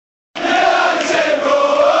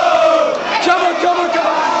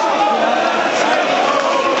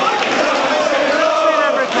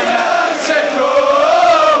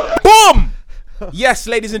Yes,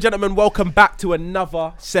 ladies and gentlemen, welcome back to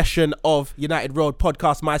another session of United Road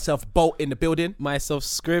podcast. Myself, Bolt, in the building. Myself,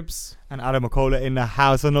 Scribs. And Adam McCullough in the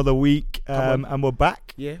house another week. And we're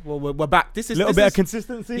back. Yeah, well, we're back. This is a little bit of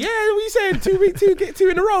consistency. Yeah, what are you saying? 2 week, get 2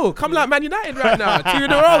 in a row. Come like Man United right now. 2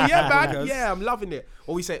 in a row. Yeah, man. Yeah, I'm loving it.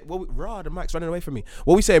 What we say? The mic's running away from me.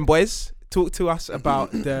 What we saying, boys? Talk to us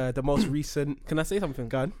about the most recent. Can I say something?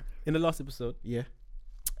 Go on. In the last episode, Yeah.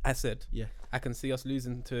 I said, Yeah. I can see us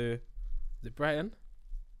losing to Brighton,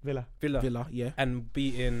 Villa. Villa, yeah. and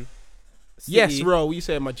beating City. Yes, Ro, what you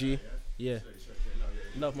saying, my G? Yeah.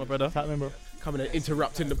 Love my brother. Tap member. Coming and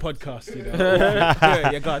interrupting the podcast, you know.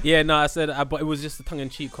 Yeah, God. Yeah, no, I said, but it was just a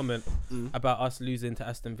tongue-in-cheek comment about us losing to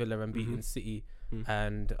Aston Villa and beating City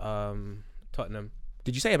and Tottenham.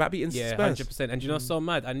 Did you say about beating Yeah, Spurs? 100%. And you know, so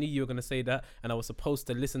mad. I knew you were gonna say that, and I was supposed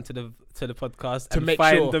to listen to the podcast To and make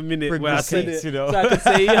find sure. the minute Bring where I the said seats, it, you know. so I could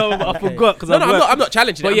say, yo, I forgot because No, I'm not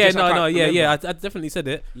challenging But it. yeah, I'm just, I can't remember. I definitely said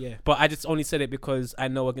it. Yeah. But I just only said it because I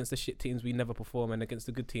know against the shit teams we never perform, and against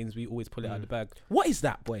the good teams we always pull it out of the bag. What is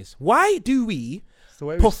that, boys? Why do we the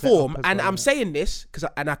way we set perform? up as And well, I'm yeah. saying this because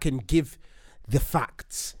I can give the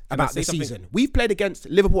facts Can I about say the something? season. We've played against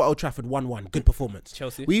Liverpool at Old Trafford 1-1, good performance.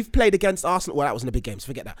 Chelsea. We've played against Arsenal. Well, that was in the big games.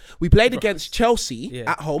 Forget that. We played against Chelsea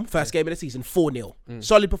at home, first game of the season, 4-0.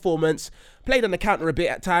 Solid performance. Played on the counter a bit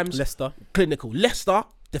at times. Leicester. Clinical. Leicester,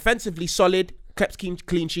 defensively solid. Kept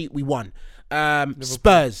clean sheet. We won.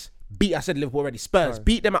 Spurs. I said Liverpool already. Spurs.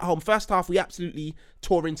 Beat them at home. First half, we absolutely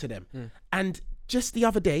tore into them. And just the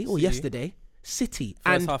other day, or yesterday, City.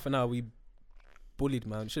 First and half an hour we bullied,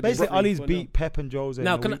 man. Should Basically, be Ollie's 4-0. beat Pep and Jose.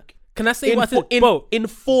 Now, in a can week. I say in, what I said? in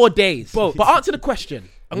 4 days. Bro. But answer the question.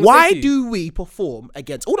 I'm gonna Why say to you. do we perform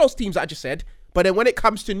against all those teams that I just said, but then when it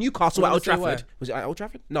comes to Newcastle at I'm Old gonna say Trafford, why. was it at Old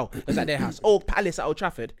Trafford? No, it was at their house. Or Palace at Old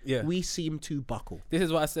Trafford, Yeah. we seem to buckle. This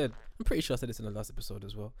is what I said. I'm pretty sure I said this in the last episode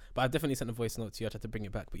as well. But I definitely sent a voice note to you. I tried to bring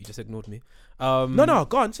it back, but you just ignored me. No,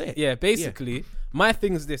 go on, say it. Yeah, basically, my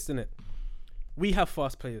thing is this, innit? We have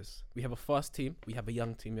fast players. We have a fast team. We have a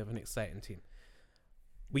young team. We have an exciting team.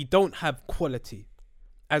 We don't have quality.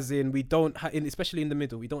 As in, we don't have, especially in the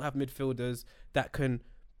middle, we don't have midfielders that can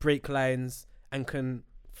break lines and can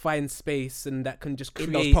find space and that can just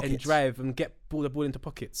In those create and pockets. drive and get the ball into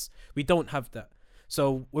pockets. We don't have that.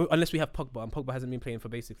 So unless we have Pogba, and Pogba hasn't been playing for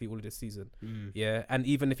basically all of this season. Yeah, and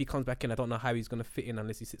even if he comes back in, I don't know how he's going to fit in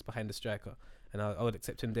unless he sits behind the striker. And I would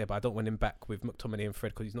accept him there, but I don't want him back with McTominay and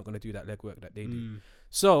Fred because he's not going to do that legwork that they do.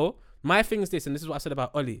 So my thing is this, and this is what I said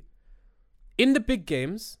about Ollie. In the big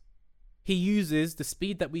games, he uses the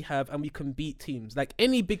speed that we have and we can beat teams. Like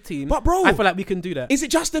any big team, But bro, I feel like we can do that. Is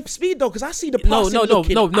it just the speed though? Because I see the No, passing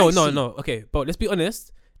looking icy. no. Okay, but let's be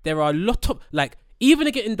honest. There are a lot of, like, even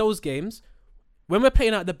again in those games, when we're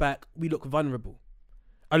playing out the back, we look vulnerable.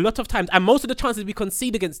 A lot of times, and most of the chances we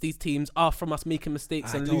concede against these teams are from us making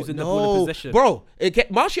mistakes and losing the ball in possession. Bro,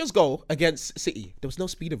 Martial's goal against City, there was no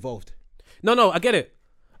speed involved. No, I get it.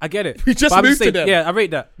 We just But I'm moved to saying, them. Yeah, I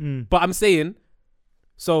rate that. But I'm saying,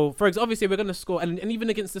 so for example, obviously we're gonna score, and even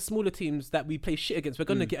against the smaller teams that we play shit against, we're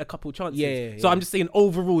gonna get a couple chances. Yeah. So I'm just saying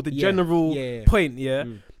overall, the general Yeah. point,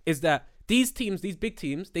 is that these teams, these big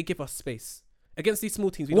teams, they give us space. Against these small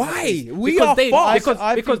teams, we don't have Why? space. We Because are they, fast.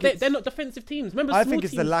 because think they're not defensive teams. Remember, I small think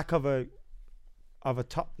it's teams, the lack of a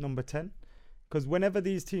top number 10. Because whenever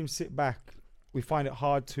these teams sit back, we find it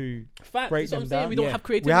hard to Fact, break that's what them I'm saying. down. We don't Yeah. have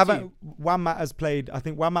creativity. We haven't. Wan-Mat has played. I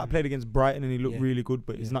think Wan-Mat played against Brighton and he looked Yeah. really good,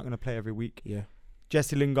 but he's Yeah. not going to play every week. Yeah.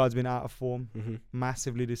 Jesse Lingard's been out of form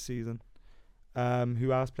massively this season.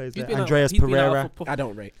 Who else plays there? Andreas He's been out Pereira. for- I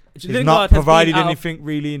don't rate. He's Lingard not has been provided out of- anything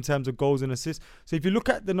really in terms of goals and assists. So if you look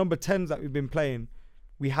at the number 10s that we've been playing,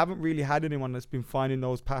 we haven't really had anyone that's been finding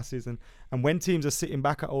those passes. And when teams are sitting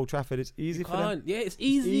back at Old Trafford, it's easy for them. Can't. Yeah, it's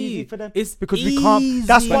easy. Easy for them. It's Because we can't.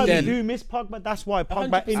 That's why But then- we do miss Pogba. That's why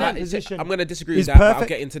Pogba in 100%. that position. I'm going to disagree is with that, but I'll perfect.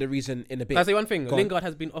 get into the reason in a bit. Can I say one thing? Go on. Lingard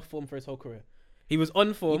has been off form for his whole career. He was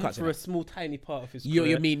on form can't say for that. a small, tiny part of his You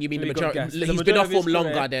career. mean the When he got majority? gassed. The He's been majority off of his form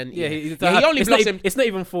longer career- than. Yeah, he only it's not blossomed. even- It's not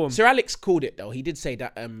even form. Sir Alex called it though. He did say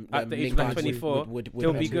that At the age of Lingard like 24,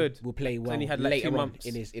 would be good. Will play well. Then he had like later 2 on months.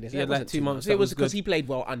 in his. He it had like wasn't 2 months. It that was was because good. he played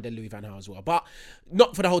well under Louis van Gaal as well, but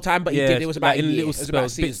not for the whole time. But Yeah, he did. It was about like a in year. little It was about a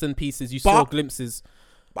spells, season. bits and pieces. You saw But- glimpses.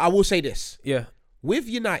 I will say this: Yeah. with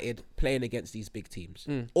United playing against these big teams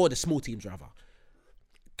or the small teams rather.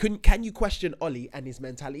 Can you question Ollie and his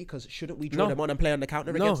mentality? Because shouldn't we draw No. them on and play on the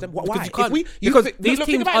counter No, against them? because Why? you can't- If because think these about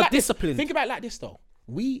teams it are like this. disciplined. Think about it like this though.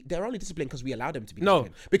 They're only disciplined because we allow them to be No.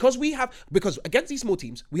 disciplined. Because against these small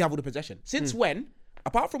teams, we have all the possession. Since when,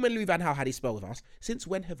 apart from when Louis van Gaal had his spell with us, since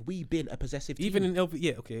when have we been a possessive team? Even in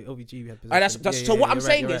LVG, we had possession. And so what I'm you're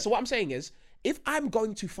saying right, is, so what I'm saying is,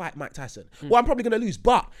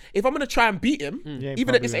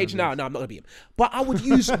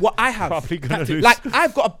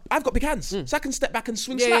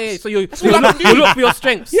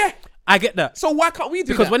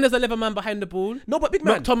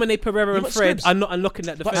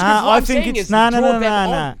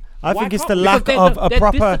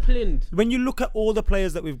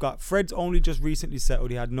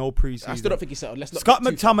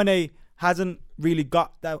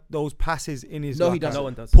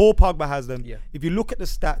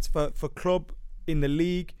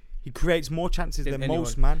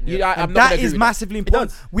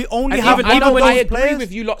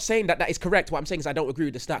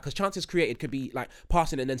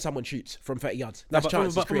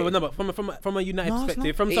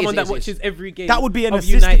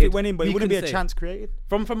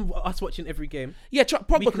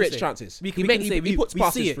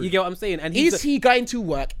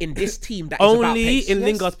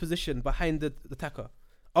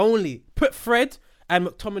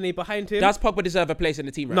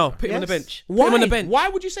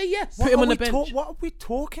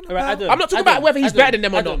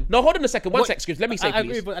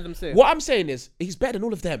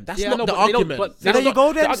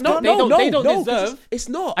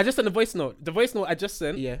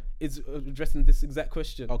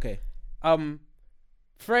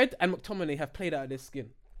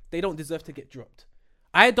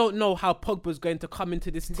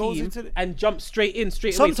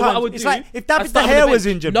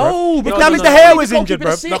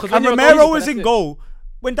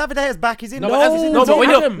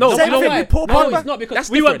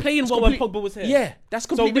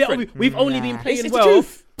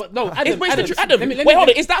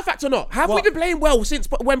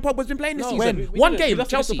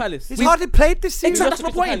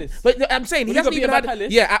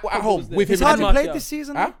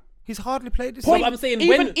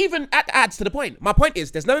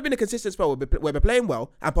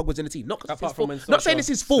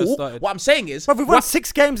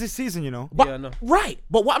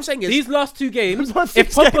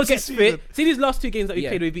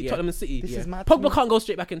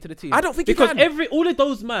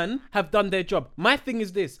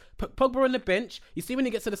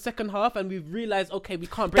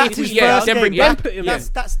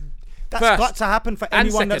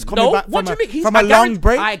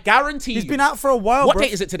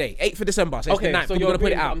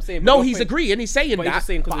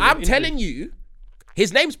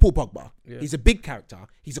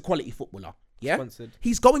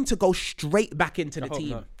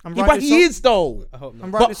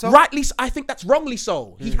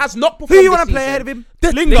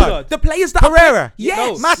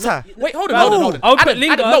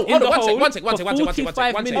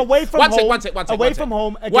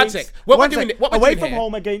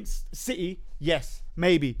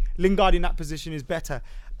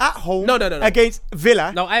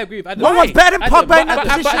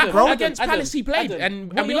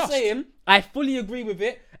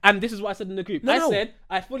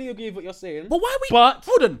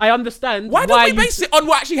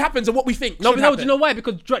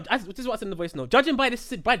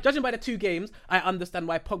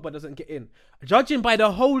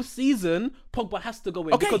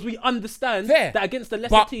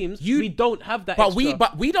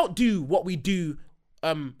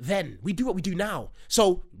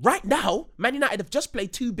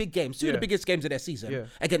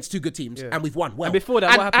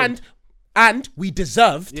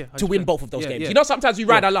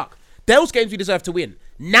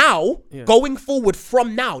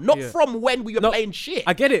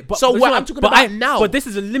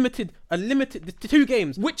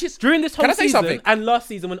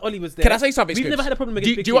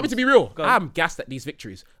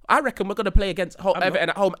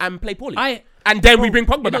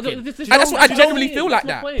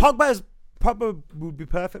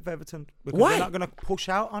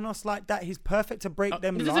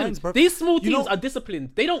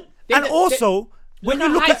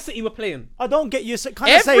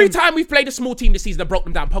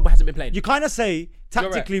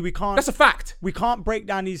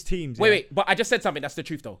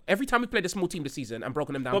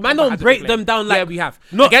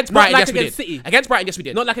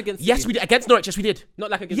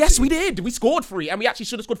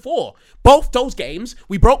 both those games.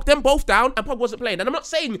 We broke them both down, and Pogba wasn't playing. And I'm not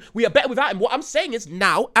saying we are better without him. What I'm saying is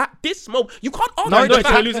now, at this moment, you can't argue No, the they're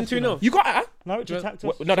fact. losing 2-0. You got Norwich attacked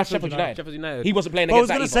us. no, that's Sheffield United. Sheffield United. He wasn't playing What I against was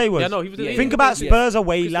that going to either. say was, Yeah, no, he was. Yeah, think yeah, about yeah. Spurs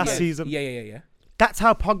away last Yeah. season. Yeah. that's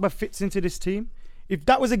how Pogba fits into this team. If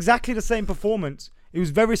that was exactly the same performance, it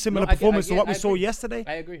was very similar performance to what we saw yesterday.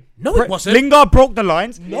 I agree. No, it wasn't. Lingard broke the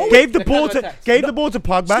lines. Gave the ball counterattacks. the ball to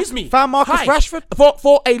Pogba. Excuse me. Found Marcus Hi. Rashford.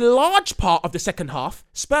 For a large part of the second half,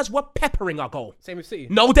 Spurs were peppering our goal. Same with City.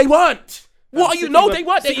 No, they weren't. What are you? City No, were- they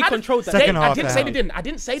weren't. They City had controlled that. Second I half didn't they say had they it. didn't. I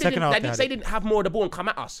didn't say they Second didn't. half I they didn't had say it. they didn't have more of the ball and come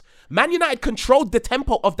at us. Man United controlled the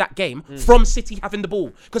tempo of that game from City having the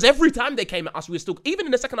ball, because every time they came at us, we were still. Even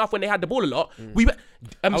in the second half when they had the ball a lot, we were.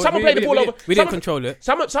 Someone played the ball over. We didn't control it.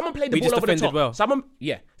 Someone played the We ball just over the defended top. well.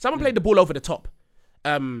 Someone played the ball over the top.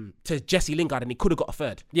 To Jesse Lingard, and he could have got a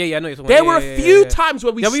third. Yeah, I know. You're talking There about- were yeah, a few yeah. times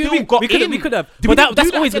where we still got we could in. we could have. We But didn't that's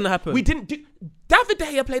do always again. going to happen. We didn't do. David De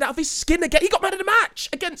Gea played out of his skin again. He got man of the match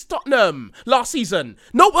against Tottenham last season.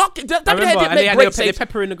 No, David De Gea I remember, didn't and make they great were saves.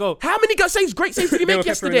 peppering the goal. How many great saves did he They make were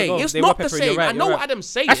peppering the yesterday? goal. It's They were not the peppering, same. you're right, I know you're what right. Adam's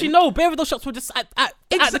saying. Actually, no. Bare of those shots were just at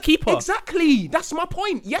the keeper. Exactly. That's my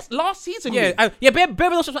point. Yes, last season. Yeah, bare of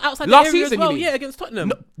those shots were outside Last the area season, as well. you mean? Yeah, against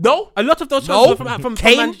Tottenham. No. A lot of those No. shots were from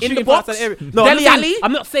Kane man in the shooting box. outside the area. No, Dele Alli.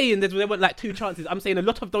 I'm not saying there weren't like 2 chances. I'm saying a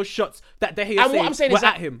lot of those shots that De Gea And what I'm saying were is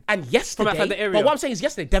that, at him. and yesterday, outside the area. but what I'm saying is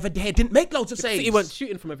yesterday, David De Gea didn't make loads of saves. City weren't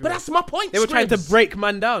shooting from everywhere. But that's my point. They were trying to Scribs. break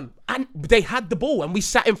man down. And they had the ball, and we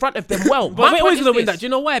sat in front of them well. But My we're point always is going to win this. that. Do you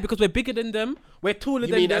know why? Because we're bigger than them. We're taller You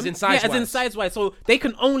than mean them. as in Yeah, as in size-wise? size-wise. So they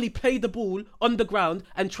can only play the ball on the ground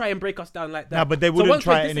and try and break us down like that. No, but they So wouldn't once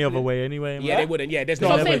we're try it any other disciplined- way anyway. Yeah, they wouldn't. Yeah, there's That's no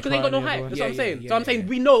what I'm other saying, way. because they ain't got no try height. and That's yeah, what I'm saying. yeah, So I'm yeah, saying yeah.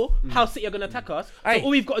 we know how City are going to attack us. So Aye. all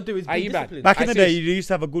we've got to do is Aye, be you man. disciplined. Back in I the day, see. you used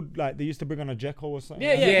to have a good, like, they used to bring on a Jekyll or something.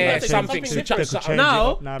 Yeah, Yeah, that's something something to different. change it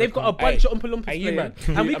Now up. Now they've they got a can't. bunch of Oompa Loompas Hey, you playing, man.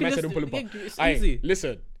 and we I can said just Oompa Loompa. yeah, it's Aye, easy.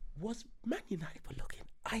 listen, was Man United were looking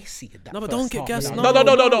icy in that No, but first don't get half, gassed, man.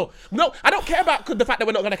 no. No, I don't care about the fact that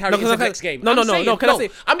we're not going to carry No, it 'cause into the I- next game. no, I'm no, no, saying- no, can I say-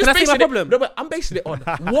 I'm can just I say my basing it. problem? No, but I'm basing it on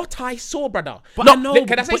what I saw, brother. But No, I know,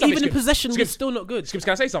 can I say but something? even in Skips? possession, we're Skips, still not good. Skips,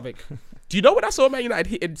 can I say something? Do you know when I saw Man United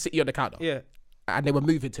hitting City on the counter? Yeah, And they were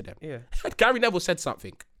moving to them. yeah. Gary Neville said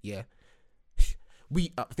something. Yeah.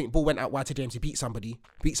 I think ball went out wide to James. He beat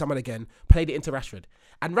someone again, played it into Rashford.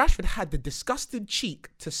 And Rashford had the disgusting cheek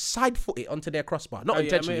to side foot it onto their crossbar. Not Oh, yeah,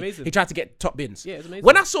 intentionally. amazing. He tried to get top bins. Yeah, it's amazing.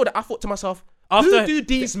 When I saw that, I thought to myself, who do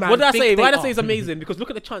these man What did I think say? they Why did I are? say it's amazing? Because look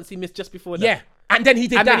at the chance he missed just before that. Yeah. And then he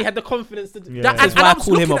did and that. then he had the confidence to do Yeah. that. That's Is and why I I was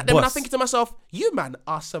call him looking a at them and I'm boss. thinking to myself, you man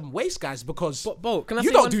are some waste guys because But can I you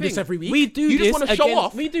say don't one do this thing? every week. We do You just this want to show against-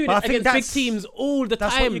 off. We do But I this think against big that's- teams all the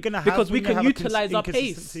That's time what you're gonna have because we when you can have a utilize our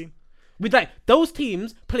inconsistent pace. team. With like those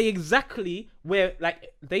teams play exactly where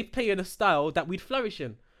like they play in a style that we'd flourish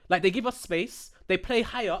in. Like they give us space, they play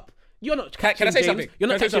high up. You're not catching can I say James, something? You're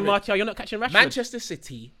not Can I say catching something? Martial. You're not catching Rashford. Manchester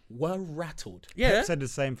City were rattled. yeah. Pep said the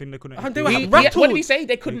same thing. They couldn't. And they do were it. rattled. What did he say?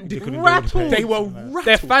 They couldn't They do couldn't it. do it. Rattled. They were rattled.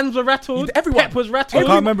 Their fans were rattled. Everyone. Pep was rattled. I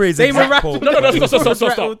can't remember his They were exact rattled. quote. No, Pep was stop.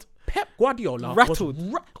 rattled. Pep Guardiola Rattled.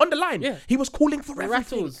 was on the line. Yeah. He was calling for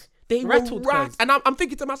everything. Rattles. They Rattled, were guys. and I'm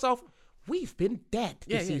thinking to myself, we've been dead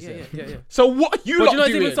this season. Yeah. So what are you But lot do you know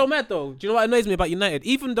what's doing? even so mad though? Do you know what annoys me about United?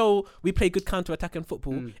 Even though we play good counter-attacking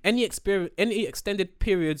football, any extended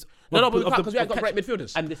periods. No, of- but of because we haven't got catch- great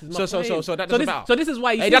midfielders. And this is my so point. that doesn't matter. So this is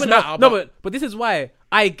why you It see doesn't when matter, no, but- but this is why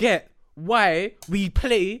I get why we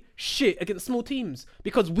play shit against small teams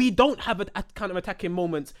because we don't have a counter-attacking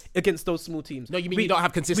moments against those small teams. No, you mean you don't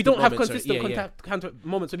have consistent We don't have moments, sorry. consistent Yeah, counter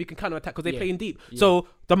moments where we can counter-attack because they Yeah. play in deep. So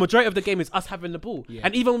the majority of the game is us having the ball, Yeah.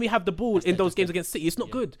 and even when we have the ball in those games against City, it's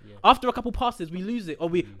not good. After a couple passes, we lose it,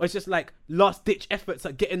 or it's just like last-ditch efforts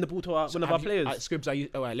at getting the ball to one of our players. Scribs, are you?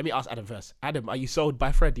 Oh, let me ask Adam first. Adam, are you sold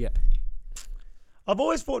by Fred yet? I've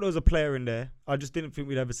always thought there was a player in there. I just didn't think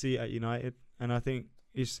we'd ever see it at United, and I think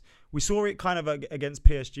we saw it kind of against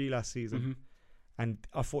PSG last season, and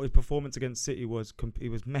I thought his performance against City was he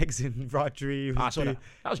was Megs in Rodri. I saw that.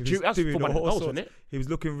 That he was was doing football all goals, sorts. wasn't it? He was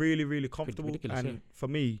looking really, really comfortable, ridiculous, and yeah. for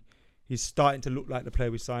me, he's starting to look like the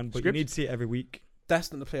player we signed. But Scripts? you need to see it every week.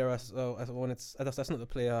 That's not the player I wanted. That's not the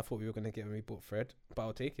player I thought we were going to get when we bought Fred, but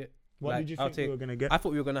I'll take it. What did you I'll think we were gonna get? I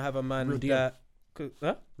thought we were going to have a man Real DM. that could,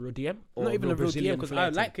 huh? Real DM? Not even a real Brazilian DM because flair I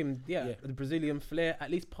team? like him. Yeah, Yeah. the Brazilian flair, at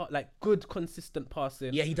least like good consistent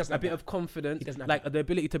passing. Yeah, he doesn't a have bit that. of confidence, He doesn't have like the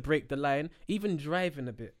ability to break the line, even driving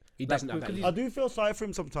a bit. He doesn't have because that. he's- I do feel sorry for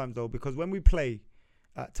him sometimes though, because when we play,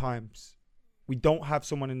 at times, we don't have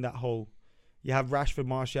someone in that hole. You have Rashford,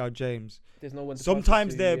 Martial, James. There's no one. To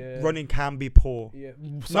Sometimes pass it their to, yeah. running can be poor. Yeah.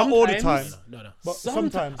 Not all the time, Sometimes- No. but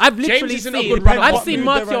sometimes. I've literally isn't a seen. good runner. I've What seen move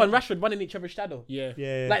Martial they're and Rashford running each other's shadow. Yeah.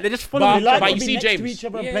 Yeah, Like they're just But- following. they like but to you be see next James. to each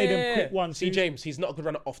other and play them Yeah. quick ones. See James, he's not a good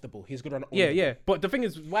runner off the ball. He's a good runner on the ball. Yeah. But the thing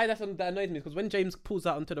is, why that annoys me is because when James pulls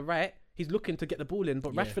out onto the right, he's looking to get the ball in,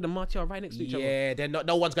 but Yeah. Rashford and Martial are right next to each other. Yeah, they're not.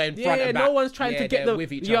 No one's going Yeah, front and back. no one's trying to get they're the.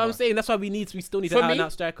 with each You know what other. I'm saying? That's why we still need For an me-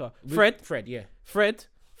 out-and-out striker. Fred, yeah. Fred,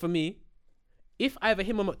 for me, if either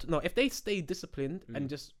him or if they stay disciplined and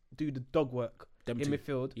just do the dog work Them in two.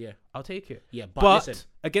 midfield, Yeah. I'll take it. Yeah, But but listen,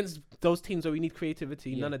 against those teams where we need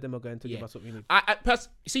creativity, Yeah. none of them are going to give Yeah. us what we need.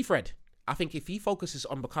 see Fred. I think if he focuses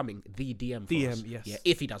on becoming the DM, for us, yes. yeah,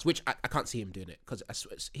 if he does, which I can't see him doing it because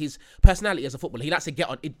his personality as a footballer, he likes to get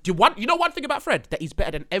on. You know one thing about Fred that he's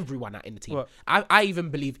better than everyone in the team. What? I even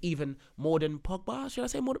believe even more than Pogba. Should I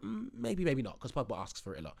say more? Maybe not because Pogba asks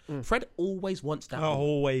for it a lot. Fred always wants that. ball.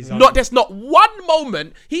 Always. There's not one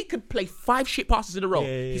moment he could play 5 shit passes in a row.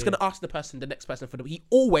 Yeah. He's gonna ask the next person for the. He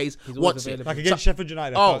always wants it. available. Like against Sheffield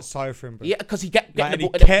United, I felt sorry for him, bro. Yeah, because he get Like, the and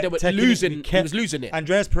ball. he kept They were taking it, losing. He was losing it.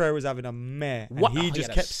 Andreas Pereira was having a mare, and What? he Oh, just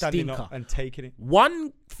yeah, kept that standing stinker. up and taking it.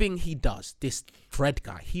 One thing he does, this Fred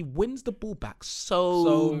guy, he wins the ball back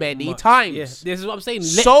so many much. times. Yeah, this is what I'm saying.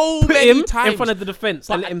 So put many him times. in front of the defense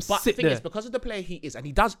and let him but sit the thing there. is, because of the player he is, and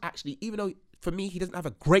he does actually, even though for me he doesn't have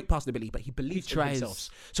a great passing ability, but he believes in tries. himself.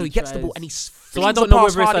 So He he gets the ball tries. and he. So I don't know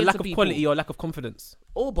whether it's a lack of quality or lack of confidence.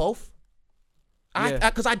 or both. Yeah.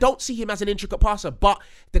 Because I don't see him as an intricate passer, but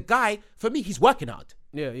the guy, for me, he's working hard.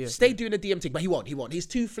 Yeah. Stay doing the DM thing, but he won't. He's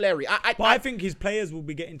too flary. But I think his players will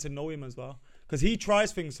be getting to know him as well, because he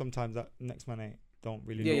tries things sometimes that next man ain't don't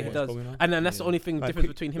really know Yeah, he what's does. going on. And then that's the only thing Like, difference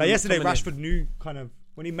between him like and yesterday, McTominay. Rashford knew kind of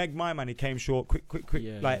when he megged my man, he came short, quick.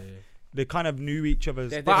 They kind of knew each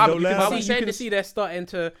other's. They're- But they're- I'm- you but can are see- we you saying can this- see they're starting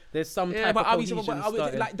to. There's some Yeah, type but of are we cohesion like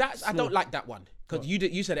starting. that? I don't like that one because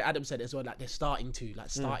you said it. Adam said it as well. Like they're starting to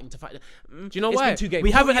fight. Do you know It's why? been 2 games.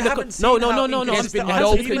 We haven't you had haven't the seen no. how It There's hasn't been been no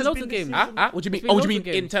loads games. of games. What do you mean? It's been Oh, loads do you of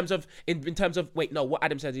mean in games. terms of in terms of wait? No, what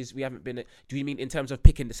Adam says is we haven't been. Do you mean in terms of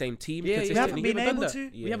picking the same team? Yeah, consistently? We haven't been done able that.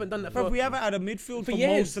 to. We haven't done that Bro, for we haven't had a midfield for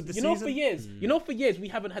years. most of the You know, season. for years. You know, for years we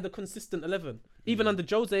haven't had a consistent 11. Even under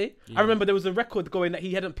Jose, I remember there was a record going that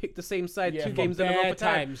he hadn't picked the same side Yeah, 2 for games in a row bare for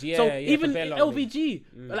time. times. Yeah, So yeah, for even bare long LVG,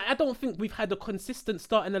 like I don't think we've had a consistent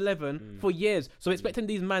starting 11 for years. So expecting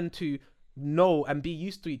these men to know and be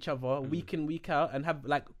used to each other week in, week out and have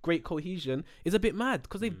like great cohesion is a bit mad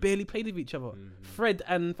because they've barely played with each other. Fred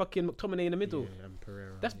and fucking McTominay in the middle.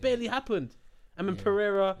 That's barely happened. I mean,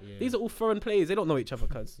 Pereira, these are all foreign players. They don't know each other,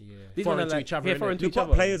 cuz. These Foreign men are to like, each other, yeah, innit? foreign to Look each what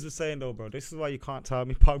other. players were saying though, bro. This is why you can't tell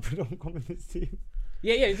me Pogba don't come in this team.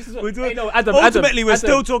 Yeah, this is what We're doing- hey, no, Adam, Ultimately, we're Adam,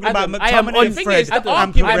 still talking Adam, about I am McTominay on and thing Fred is, the and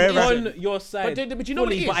argument Pereira. I'm on your side. But you know what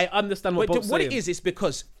fully, it is? But I understand what both what saying. it is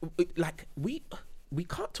because like we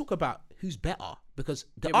can't talk about who's better because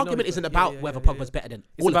the Yeah, we know argument it's isn't better. about Yeah, whether yeah, Pogba's yeah. better than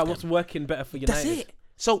It's all about of what's them. working better for United. That's it.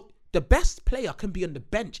 So the best player can be on the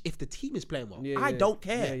bench if the team is playing well. Yeah, I yeah. don't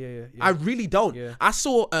care. Yeah. I really don't. Yeah. I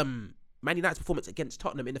saw Man United's performance against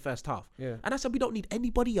Tottenham in the first half. Yeah. And I said we don't need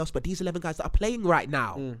anybody else but these 11 guys that are playing right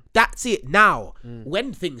now. That's it now.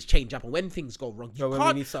 When things change up and when things go wrong, you But when we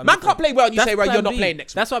need can't, something man different. can't play well and you That's say, right, plan you're not B. playing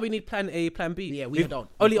next week. That's why we need plan A, plan B. Yeah, we don't.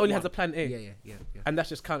 Oli We've got has one. a plan A. Yeah. And that's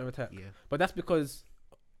just counter attack. Yeah. But that's because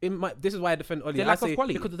this is why I defend Oli. The I lack of say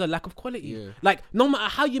quality. because of the lack of quality. Yeah. Like no matter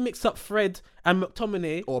how you mix up Fred and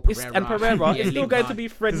McTominay Or and Pereira, Yeah, it's still going to be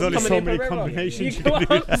Fred, There's only McTominay, so and many Pereira. combinations You you know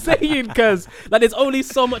can what I'm saying? Because like there's only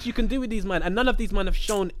so much you can do with these men, and none of these men have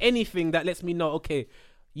shown anything that lets me know, okay,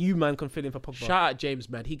 you man can fill in for Pogba. Shout out James,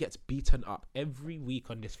 man. He gets beaten up every week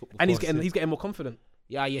on this football. And he's course. getting more confident.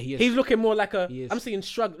 Yeah, he is. He's looking more like He is. I'm seeing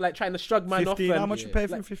trying to shrug mine off. 15. And How much you yeah. pay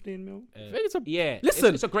for him? 15 mil. It's a- yeah.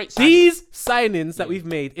 Listen, it's a great signing. these signings that Yeah. we've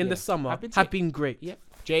made in Yeah. the summer Have have been been great. Yeah.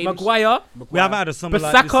 James. Maguire, We haven't had a summer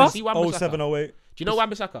like Bissaka? this See since Wan-Bissaka? 07, 08. Do you know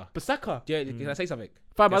Wan-Bissaka? Basaka. Yeah, can I say something?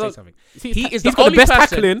 Fam, Can I I say don't- something? See, He is he's the got the only best person-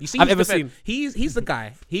 tackling you see, I've he's ever the best- seen. He's the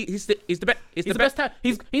guy. He's the best. He's the best.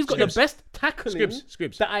 He's got the Scribs. best tackling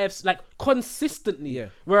Scribs. that I have like consistently. Yeah.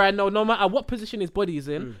 Where I know no matter what position his body is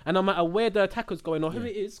in, and no matter where the attacker's going or who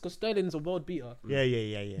it is, because Sterling's a world beater. Yeah.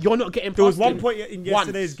 You're not getting. There was past one him. point in Once.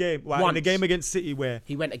 yesterday's game, in the Once. game against City, where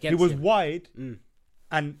He went he against was him. wide,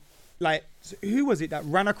 and like who was it that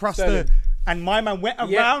ran across Sterling. and my man went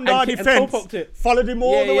Yeah, around and our and defense, toe-popped it. followed him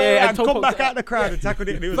all Yeah, the way yeah, around, and come toe-popped back it. out the crowd and tackled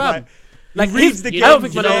it. And it was Fam, like his- reads the I don't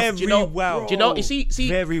think game you know- very do you know- well. Do you know? You see,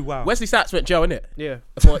 Very well. Wesley Stats went Joe, innit? Yeah.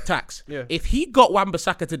 For tax. Yeah. If he got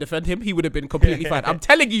Wan-Bissaka to defend him, he would have been completely fine. I'm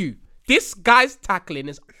telling you, this guy's tackling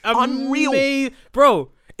is unreal. Bro.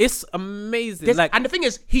 It's amazing. This- like and the thing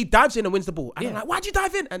is, he dives in and wins the ball. And I'm Yeah. like, why'd you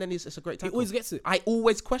dive in? And then it's a great tackle. always gets it. I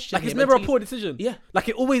always question like it's him never a until poor decision. Yeah. Like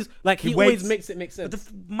he always He always waits. makes it make sense. But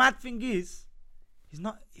the mad thing is,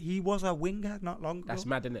 he was a winger not long ago. That's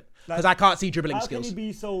mad, isn't it? Like, Because I can't see dribbling How skills. can he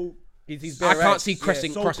be so? He's I bare can't right. see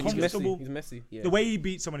crossing so skills. He's comfortable. messy. He's messy. Yeah. The way he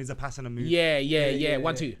beats someone is a pass and a move. Yeah, yeah,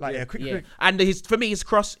 1-2. Like quick. And for me, his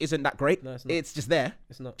cross isn't that great. No, it's not. It's just there.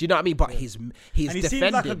 It's not. Do you know what I mean? But his And he seems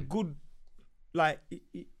defending. like a good, like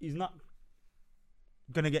he's not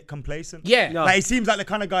gonna get complacent. Yeah. No. Like he seems like the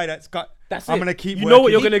kind of guy that's got. That's I'm it. gonna keep. You working. know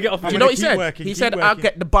what you're gonna get off. I'm Do you it. know what he keep said? working, He keep said, "I'll working.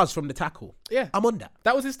 get the buzz from the tackle." Yeah. I'm on that.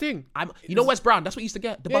 That was his thing. You know Wes Brown? That's what he used to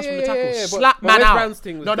get. The buzz from the tackle. yeah, but Slap man Wes out. Brown's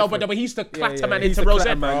thing was No, different. but he used to clatter yeah, man he used into to Rose.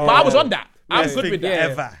 clatter But man. I was Oh. on that. I'm Best good thing with that.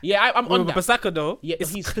 ever. Yeah, I'm on But that. Basaka though, Yeah,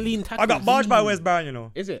 it's he's- clean tackles. I got barged by Wes Brown, you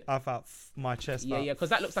know. Is it? I felt my chest. Yeah, out. yeah, because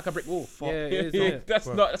that looks like a brick wall. Yeah, it is, yeah. That's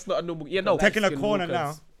not a normal. Yeah, no. Taking a Skin corner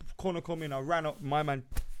walkers. now. Corner come in. I ran up. My man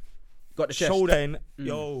Got the chest. shoulder in.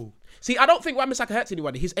 Yo. See, I don't think Wan-Bissaka hurts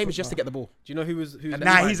anyone. His aim is just to get the ball. Do you know who's And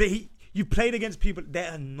Nah, Fine. you played against people.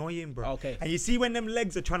 They're annoying, bro. Okay. And you see when them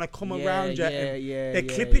legs are trying to come Yeah, around you, yeah, and yeah, they're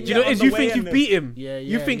yeah, clipping yeah. Do you know on is the you way think and you've the- beat him? Yeah,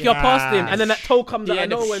 You yeah, think yeah. you're past him, Nah. and then that toe comes out Yeah, of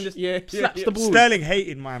the- nowhere and just yeah, slaps yeah. the ball. Sterling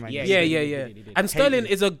hated my man. Yeah, Yeah, he yeah, did, yeah. he did. And Sterling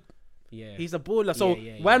Hated. is a Yeah. he's a baller. So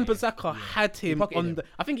Yeah, yeah, Wan-Bissaka yeah. had him pocketed on him. the.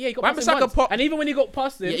 I think he got Wan-Bissaka past him once. pop- And even when he got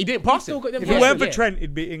past him, Yeah, he didn't pass still him. got them If past it weren't for him. Trent,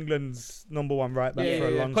 it'd be England's number one right back Yeah, for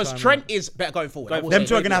a yeah, long time. Because Trent is better going forward. I will Them say.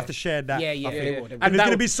 two are gonna have to share that. Yeah, yeah, I yeah, think. they will, they will. And And there's that gonna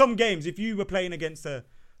will- be some games if you were playing against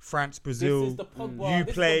France, Brazil. This is the Pogba. You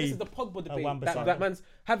this play. Is the Pogba debate Wan-Bissaka. that man's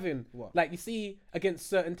having. What? Like you see against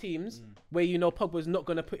certain teams where you know Pogba's not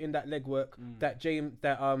gonna put in that legwork that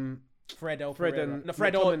Fred and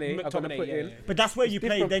Fred or McTominay are gonna put in. yeah. But that's where you play.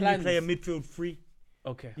 different Then you play a plans. midfield free.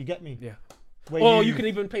 Okay. You get me? Yeah. Where Or you can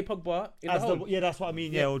even play Pogba in the as hole. yeah, that's what I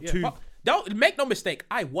mean. Yeah, Yeah, or yeah. two. But don't make no mistake.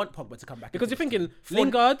 I want Pogba to come back Because you're into the thinking team.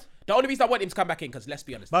 Lingard. The only reason I want him to come back in, because let's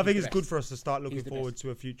be honest, But I think he's it's the good best. for us to start looking He's the forward best. to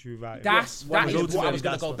a future without him. That is what I was ultimately going to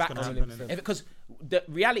that's go what's back gonna on. happen, innit? Because the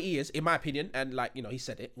reality is, in my opinion, and like you know, he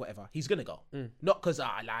said it. Whatever, he's gonna go. Not because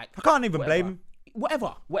like. I can't even blame him.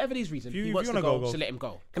 Whatever these reasons, If he you wants to wanna go, go. so let him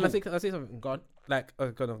go. Can I say something? Go on. Like,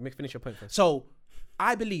 go on, finish your point first. So,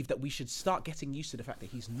 I believe that we should start getting used to the fact that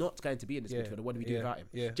he's not going to be in this Yeah, midfield. What do we do yeah, without him?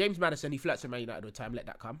 yeah. James Maddison, he flirts with Man United all the time. Let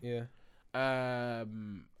that come. Yeah.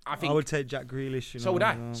 I think. I would take Jack Grealish. You know, so would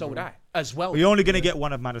I. you know, So would bro. I. As well. But you're only gonna get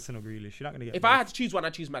one of Madison or Grealish. You're not gonna get. If both. I had to choose one,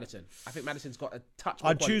 I'd choose Maddison. I think Maddison's got a touch.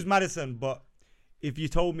 more I'd quality. choose Madison, but if you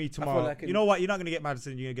told me tomorrow, like you know what, you're not gonna get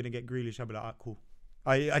Madison, you're gonna get Grealish. I'd be like, cool.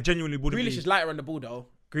 I genuinely wouldn't. Grealish be. is lighter on the ball though.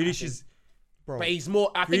 Grealish is, bro. But he's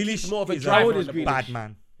more. I think he's Grealish more of a is driver old on is the Grealish? ball. bad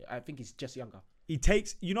man. I think he's just younger. He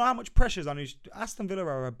takes. You know how much pressure's on his. Aston Villa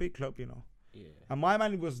are a big club, you know. Yeah. And my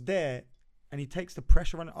man was there, and he takes the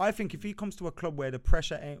pressure on. I think if he comes to a club where the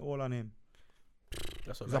pressure ain't all on him,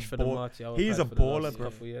 That's what he's a, Rashford and ball, Martial he's a have tried for the baller, last bro.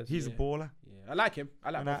 couple of years. He's a Yeah. baller, Yeah, I like him. I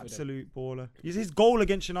like an both of them. absolute baller. His goal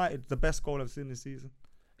against United, the best goal I've seen this season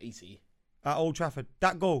Easy. at Old Trafford.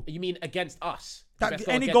 That goal, You mean against us? The best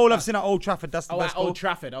goal any against goal I've us? seen at Old Trafford, that's the Oh, best at goal. Old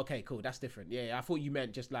Trafford. Okay, cool. That's different. Yeah, I thought you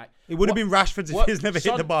meant just like It would have What- been Rashford's if what- he's never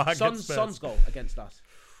hit the bar against Spurs. Son's goal against us.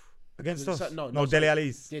 Against Was us? it Son- No, sorry. Dele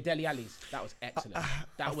Alli's. Yeah, Dele Alli's. That was excellent. I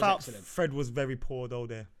That was felt excellent. Fred was very poor though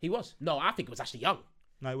there. He was. No, I think it was actually young.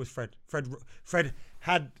 No, it was Fred. Fred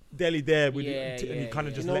had Dele there with Yeah, and he yeah, kind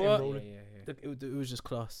of yeah. just You know let what? him roll Yeah, it. yeah, yeah. It was just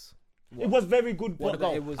class. It was very good. What But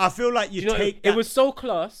goal? It was. I feel like you Do you know, take it that- was so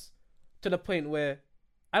class to the point where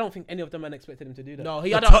I don't think any of them man expected him to do that. No,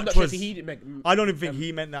 The I'm touch not sure was- if he didn't make. I don't even think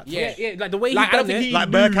he meant that. Yeah. yeah, like the way Like, he I don't done think it, he Like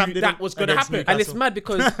knew Bergkamp did that it was going to against happen. Newcastle. and it's mad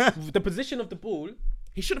because the position of the ball.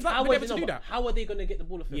 He should have How been are able they, to do that. how are they gonna get the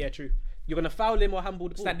ball off him? Yeah, true. You're gonna foul him or handball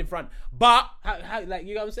the ball. Stand in front. But How, like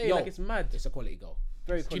you know what I'm saying? Yo, like it's mad. it's a quality goal.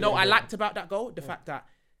 Very. Do you know what I quality. liked about that goal? The fact that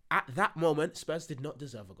at that moment Spurs did not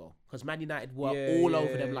deserve a goal because Man United were all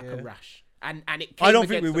over them like a rash, and it. Came I don't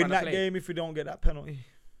think against we the win run of that play. game if we don't get that penalty.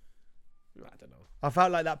 I don't know. I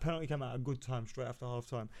felt like that penalty came at a good time straight after half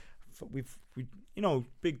time. We you know,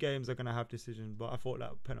 big games are gonna have decisions, but I thought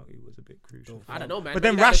that penalty was a bit crucial. I don't know, man. But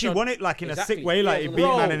then United Rashi showed- won it like in Exactly. a sick way, like Yeah, he I beat was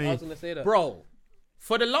man gonna- and I he. was gonna say that. Bro,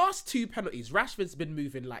 for the last two penalties, Rashford's been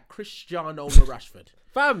moving like Cristiano Rashford.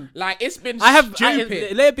 Fam, Like it's been I have.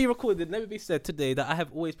 stupid. Let it be recorded. Let it be said today that I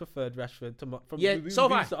have always preferred Rashford to. From, Yeah, we so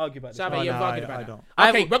have I. used to argue about this. So have I. Oh, You've no, argued I about that. don't.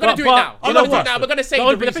 Okay, we're gonna but- do it but- now. I We're love gonna do it now. Rashford. We're gonna say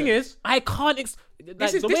The the thing reasons. is, I can't. Like, is- the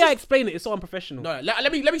this way I is- explain it is so unprofessional. No,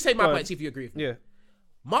 let me say my Go point on. and see if you agree with me. Yeah.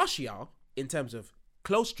 Martial, in terms of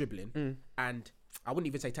close dribbling Mm. and I wouldn't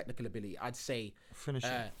even say technical ability, I'd say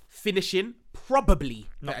Finishing. finishing probably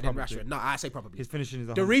Not better than probably. Rashford. No, I say probably. His finishing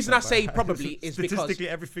is The reason I 100% say better. probably is because statistically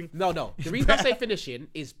everything. No. The reason I say finishing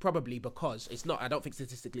is probably because it's not. I don't think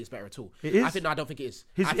statistically it's better at all. It is. I don't think it is.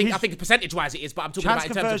 His- I think his- percentage-wise it is, but I'm talking chance about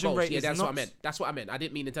in terms of conversion goals. rate Yeah, is that's what I nuts. meant. That's what I meant. I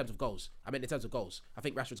didn't mean in terms of goals. I meant in terms of goals. I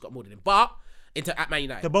think Rashford's got more than him, but at Man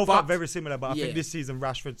United, They're both but, are very similar, but I yeah. think this season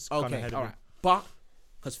Rashford's kind of Okay, ahead all of right. him. But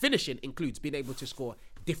because finishing includes being able to score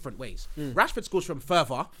different ways. Mm. Rashford scores from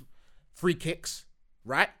further, free kicks,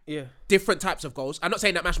 right? Yeah. Different types of goals. I'm not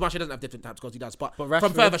saying that Martial doesn't have different types of goals. He does, but from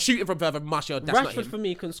Rashford- further, shooting from further, Martial. That's not Rashford him. for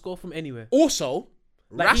me can score from anywhere. Also,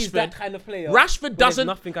 Like he's that Rashford. kind of player. Rashford where there's doesn't.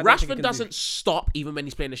 nothing I don't think he Rashford can doesn't do. stop even when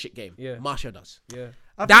he's playing a shit game. Yeah. Martial does. Yeah.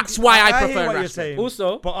 That's why I prefer hear what you're Rashford. saying.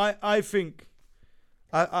 Also, But I think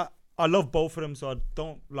I love both of them, so I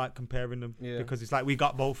don't like comparing them because it's like we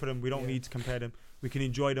got both of them. We don't need to compare them. We can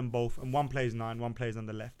enjoy them both. And one plays 9, one plays on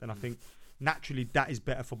the left, and I think naturally that is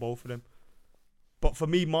better for both of them. But for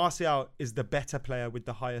me, Martial is the better player with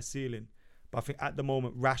the higher ceiling. But I think at the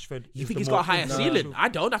moment, Rashford. You is think the he's more got a higher ceiling? I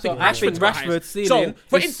don't. I think I think Rashford's got a higher Rashford's ceiling So,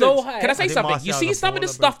 for is instance, so high. can I I say think something? You Martial's see a some of the baller,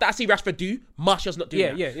 stuff that I see Rashford do, Martial's not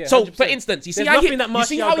doing that. Yeah. So, 100%. for instance, you see There's how he nothing hit, that you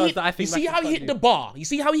see Martial how he does hit, that I think you see how Rashford he can't hit do. the bar. You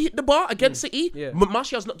see how he hit the bar against City. Yeah.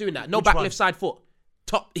 Martial's not doing that. No Which back one? left side foot.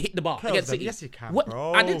 Top hit the bar Curls against them. City. Yes, he can, What?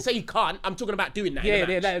 bro. I didn't say he can't. I'm talking about doing that. Yeah,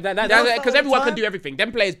 because that all everyone the can time. do everything.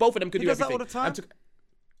 Them players, both of them can He do does that everything. all the time.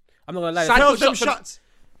 I'm not gonna lie. Side Curls foot them shots. shots.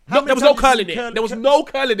 No, How there many was no times has curl he in it. curled- There was no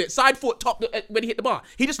curl in it. Side foot top when he hit the bar.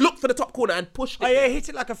 He just looked for the top corner and pushed it. Oh yeah, hit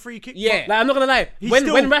it like a free kick. Yeah. Like, I'm not gonna lie. He When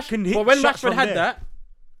still when can hit Rashford shots from had there. that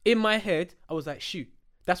in my head, I was like, shoot,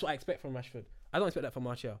 that's what I expect from Rashford. I don't expect that from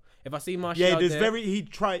Martial. If I see Martial, Yeah, there's there, very. He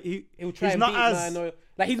try. he'll try He's and not beat as. man or,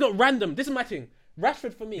 like he's not random. This is my thing.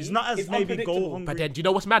 Rashford for me, He's not as is maybe unpredictable. goal hungry. But then, do you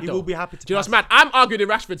know what's mad He though? will be happy to Do you know what's pass. mad? I'm arguing in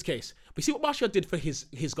Rashford's case. But see what Martial did for his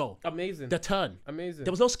goal. Amazing. The turn. Amazing.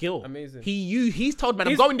 There was no skill. Amazing. He's told man,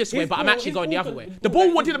 I'm His- going this way, his but I'm ball- actually his going the ball other con- way. his The ball ball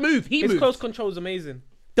like- wanted to move. He His moved. close control is amazing.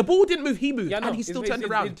 The ball didn't move. He moved, Yeah, I know. and he still His- turned his-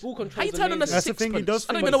 around. his ball control How he is turned on a amazing. That's the thing, he sixpence? does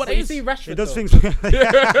I don't things- even know what But it you is. see Rashford. He does though. things. You see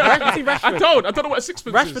Rashford. I don't know what a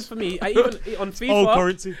sixpence Rashford is. for me, I even on FIFA. Oh,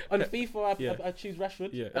 currency. On FIFA, I choose Rashford.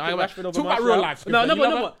 Yeah. I pick Rashford over Talk about Martial. real life, No, Scribble. no, You but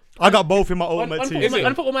know no, what? but I got both in my on ultimate team. Is it?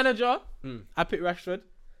 Football Manager, I picked Rashford.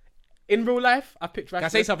 In real life, I picked Rashford. Can I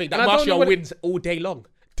say something? And That I don't know Martial what it- wins all day long.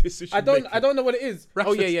 I don't know what it is. Oh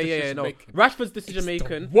Rashford's yeah. No. decision-making. Rashford's decision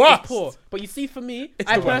making is worst. poor. But you see, for me, It's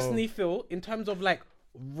I the worst. personally feel in terms of like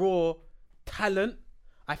raw talent,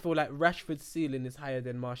 I feel like Rashford's ceiling is higher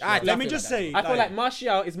than Martial. Alright, Let me Like just that. say. I feel like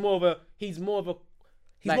Martial is more of a. He's more of a.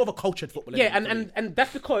 He's like- more of a cultured footballer. Yeah, than me. and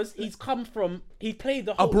that's because he's come from. He played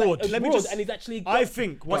the whole Abroad. Like, Let me abroad, just- and he's actually. I got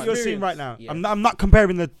think what you're seeing right now. Yeah. I'm not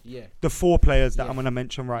comparing the Yeah. 4 players that Yeah. I'm gonna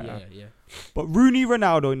mention right now. Yeah. But Rooney,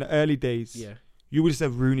 Ronaldo in the early days. Yeah. You would have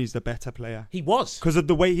said Rooney's the better player He was. because of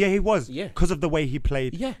the way. Yeah, he was. Yeah. Because of the way he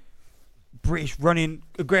played. Yeah. British, running,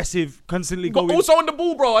 aggressive, constantly But going. also on the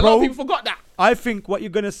ball, bro. A lot Bro. of people forgot that. I think what you're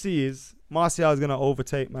gonna see is Martial is gonna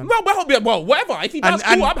overtake, man. Well, whatever. If he does,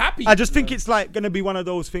 cool, I'm happy. I just think it's like gonna be one of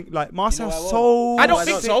those things. Like Martial's I won't? so. I don't No,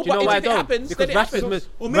 think don't. so, Do you know but why if I it don't? happens, Because then it happens.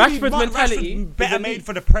 Rashford's mentality Rashford's better is made elite.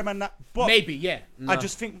 for the Prem and that. But Maybe, yeah. I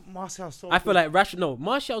just think Martial's so. I feel good. like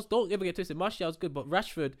Martial's, don't ever get twisted. Martial's good, but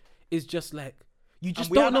Rashford is just like you And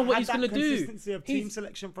just we don't know haven't what had he's that gonna do. Consistency of team He's-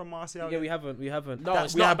 selection from Martial. Yeah, we haven't. No, That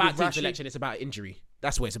it's we not have about with team Rashid. selection. It's about injury.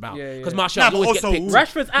 That's what it's about. Yeah, yeah. Because Nah, Martial Nah, but always also, gets picked.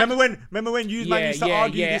 Rashford's at, remember when you man used to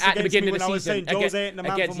argue this at the against me beginning when of I the was saying season. Jose ain't the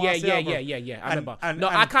man for Martial. Yeah. I remember. And No,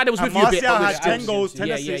 I kind of was and with you a bit. Martial on had this 10 too. goals, 10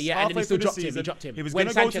 Yeah, assists. and then he halfway still through the dropped him. He season. dropped him. He was When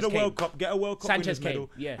going to go to Sanchez the came. World Cup, get a World Cup Sanchez winners medal,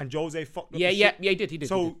 came, yeah. and Jose fucked up Yeah, the yeah, shit. he did.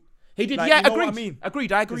 So, He did. like, Yeah, you know what agreed. I mean?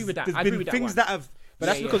 Agreed. I agree with that. There's I agree been with that things one. that have. but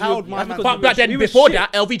that's Yeah, because held we my that's man. because But then we were before shit.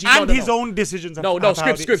 that, LVG. And no, his own decisions. No, have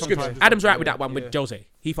held it scripts. sometimes. Adam's right with that one Yeah. with Jose.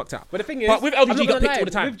 He fucked up. But the thing is, But with I'm LVG, not got gonna picked lie, all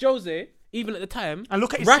the time. With Jose, even at the time, And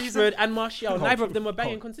look at his Rashford season. and Martial, neither of them were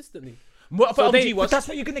banging consistently. What So for they- LVG was? But that's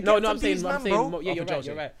what you're gonna get No, from I'm saying, these I'm man, saying, bro. yeah, you're for right, Jose.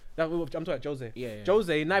 you're right. I'm talking about Jose. Yeah.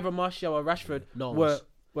 Jose, neither Martial or Rashford No one were was.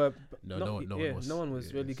 were No, not- no one yeah, was. no one was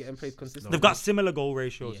Yeah, really it's- getting played consistently. They've got similar goal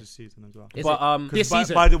ratios Yeah. this season as well. Is But it? This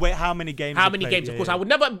season. By the way, how many games? How he many played? games? Yeah, Of course, yeah. I would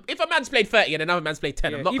never. If a man's played 30 and another man's played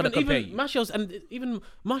 10, yeah, I'm not going to compare you.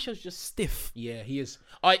 Martial's just stiff. Yeah, he is.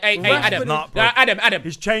 Hey, Rashford Adam. is not, bro. Adam.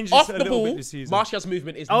 He's changed Off this a the little bit ball, this season. Martial's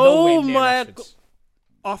movement is Oh nowhere near my Rashford's.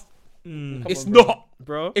 Off. It's on, bro. not.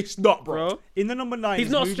 Bro. It's not, bro. Bro. In the number 9, He's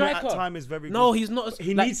his not a movement striker. at time is very good. No, he's not.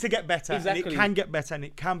 He like, needs to get better, and Exactly. it can get better, and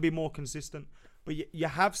it can be more consistent. But you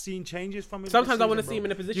have seen changes from him. this Sometimes I want to season, see him bro.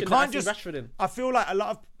 in a position You that I can't see just. Rashford in. I feel like a lot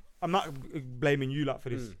of. I'm not blaming you lot for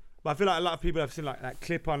this, but I feel like a lot of people have seen like that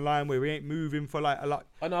clip online where we ain't moving for like a lot.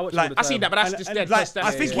 I know. I watch Like, all the I seen time. that, but that's And- just and dead. like, That's- I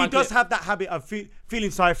that's think just he one does clip. have that habit of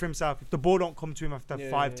feeling sorry for himself if the ball don't come to him after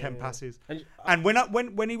 5, 10 passes. And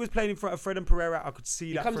when he was playing in front of Fred and Pereira, I could see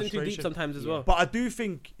he that comes in too frustration. deep sometimes as well. But I do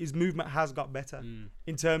think his movement has got better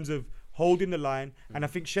in terms of holding the line. And I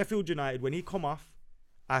think Sheffield United, when he come off,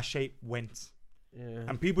 our shape went. Yeah.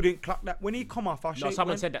 And people didn't clock that. When he come off, our No, shape someone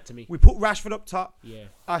went. said that to me. We put Rashford up top. Yeah.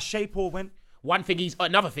 Our shape all went. One thing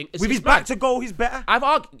another thing. With his back to goal, he's better. I've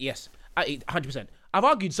argued, yes, 100%. I've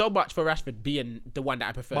argued so much for Rashford being the one that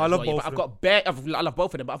I prefer. But I as love well, yeah, both but I've of got bare. I love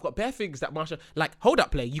both of them, but I've got bare things that Martial, like hold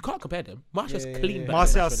up play. You can't compare them. Martial's Yeah, clean. yeah. better than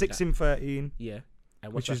Martial Rashford 6 in in 13. that. Yeah.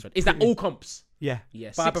 And which what's is Rashford? Is that pretty- all comps? Yeah.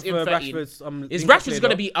 Yeah, But I 6 in prefer 13. Rashford's. Is Linked Rashford's play, going to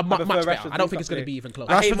though. be I much prefer better. Rashford's I don't think linked it's going to play. be even close.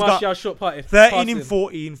 I hate Rashford's got Martial's short part. 13 in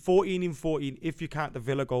 14, 14 in 14 if you count the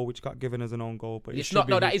Villa goal, which got given as an own goal. But it It's should not.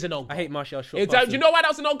 be No, that his. is an own I goal. hate Martial's short. Do you know why that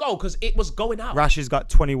was an own goal? Because it was going out. Rash has got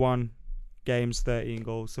 21 games, 13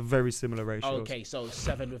 goals. So very similar ratios. Okay, so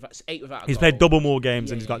 8 without a He's goal. played double more games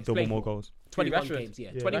Yeah, and he's yeah, got he's double played more more. goals. 21 Rashford. games, yeah.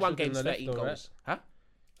 Yeah. 21 Rashford's games, on the left 13 though, goals. Huh?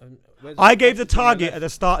 I gave the target at the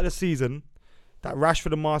start of the season that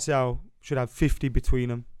Rashford and Martial should have 50 between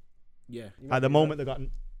them. Yeah. At the moment, they got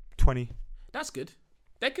 20. That's good.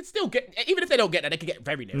 They could still get, even if they don't get that, they could get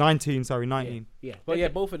very near. 19, sorry, 19. Yeah. But yeah,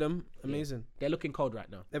 both of them amazing. They're looking cold right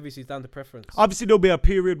now. Obviously, it's down to preference. Obviously, there'll be a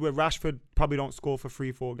period where Rashford probably don't score for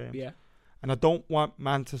 3-4 games. Yeah. And I don't want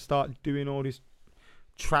man to start doing all this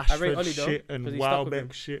trash I rate Oli, though, shit and 'cause he stuck with him.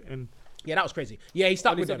 Welbeck shit. And Yeah, that was crazy. Yeah, he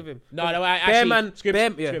stuck Oli with stuck them. with him. No, I Bare actually... man, Scribs-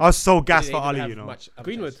 bare- yeah. I was so gassed They for didn't Ali, have you know. much other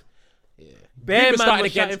Greenwood. chance. Yeah. Bare Greenwood man started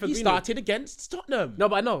was shouting against, for he Greenwood. started against Tottenham. No,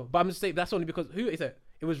 but I know. But I'm just saying that's only because who is it?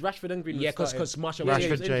 It was Rashford and Greenwood. Yeah, because started. Martial Yeah, was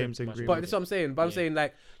he was Rashford, injured. James, and Martial- But Greenwood. that's what I'm saying. But I'm Yeah. saying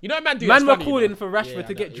like You know, man, Man were calling for Rashford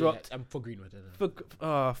to get dropped. And for Greenwood. I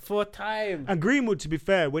know. for 4 times. And Greenwood, to be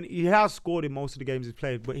fair, when he has scored in most of the games he's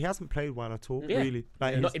played, but he hasn't played well at all, Yeah. really.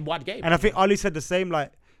 Like, Not in one game. and I think Ali said the same.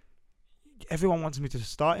 Like, everyone wants me to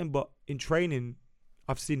start him, but in training,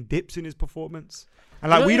 I've seen dips in his performance, and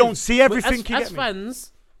like You know we what it don't is? see everything. As, you as get me?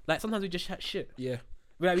 fans, like sometimes we just chat shit. Yeah.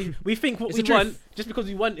 We think what It's we the truth. want just because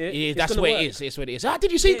we want it. Yeah, it's that's gonna what work. it is. It's what it is.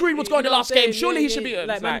 Did you see Greenwood's going the last game? Surely he should be. like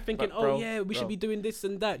It's man thinking, but bro, oh yeah, we should be doing this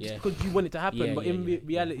and that just Yeah. because you want it to happen. Yeah, but yeah, in yeah,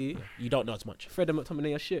 reality, You don't know as much. Fred and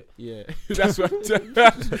McTominay are shit. Yeah, that's what.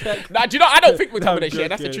 Nah, do you know? I don't think we're No, I'm talking shit.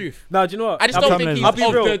 That's the joking. truth. No, do you know what? I just I'll don't be- think he's I'll be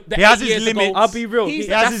of real. the He has 8 his years limits. ago. I'll be real. He's,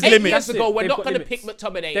 He has that's his 8 limits. years ago. We're They've not got going to limits. pick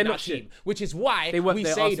McTominay They're in not our shit. team, which is why They work we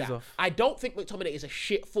their say asses that. off. I don't think McTominay is a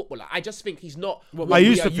shit footballer. I just think he's not. what I we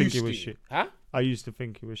used are to think used he was shit. Huh? I used to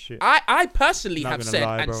think he was shit. I personally Not have gonna said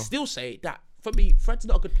lie, and bro. still say that for me, Fred's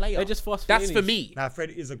not a good player. They're just fast. That's for Fellaini's. me. Nah, Fred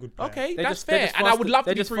is a good player. Okay, They're that's just- they're fair, just and I would faster- love to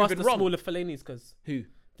they're be just proven faster, wrong. smaller Fellaini's because Who?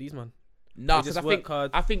 these man. Nah, They because just work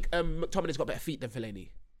hard. I think McTominay's got better feet than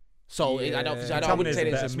Fellaini. So Yeah. I don't. I McTominay's wouldn't say a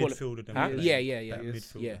there's better a smaller. midfielder than Huh? Fellaini. Yeah. Better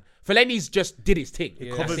midfielder. Yeah. Fellaini's just did his thing. Yeah.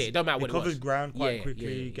 That's Covers- it. Don't matter He what it covers was. ground quite Yeah, quickly.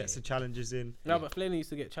 yeah, He gets yeah. the challenges in. No, but Fellaini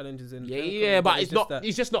used to get challenges in. Yeah, but it's not. That.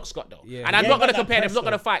 He's just not Scott though. Yeah. And I'm He not ain't going to got that compare them. I'm press, not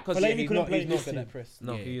going to though. fight because Fellaini He's couldn't not, play he's in not this got that team. press.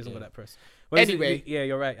 No, Yeah, he hasn't yeah. got that press. Well, Anyway. yeah,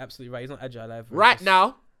 you're right. Absolutely right. He's not agile either. right Just-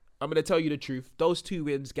 now, I'm going to tell you the truth. Those 2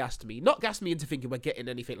 wins gassed me. Not gassed me into thinking we're getting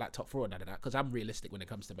anything like top 4 or none of that because I'm realistic when it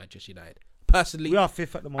comes to Manchester United. Personally, We are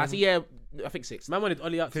fifth at the I moment. see. Yeah, I think 6th. Man wanted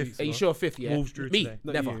Oli out. 2 Fifth. Are you sure 5th? Yeah. Wolves drew Me, today.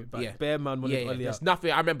 Not never. you, but Yeah. Bear man wanted Yeah, Oli there's out.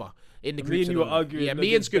 nothing. I remember in the Me groups and you all were that. arguing Yeah, me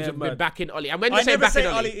against and Scribs Bear have been man. backing Oli. And when you I say never say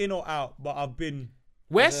backing Oli, Ali in or out, but I've been.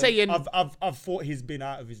 we're saying I've thought he's been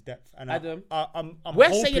out of his depth, and Adam, I'm we're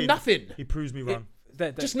hoping saying nothing. He proves me wrong.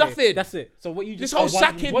 Just nothing. That's it. So what you This just whole what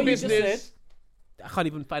sacking you just business. said, I can't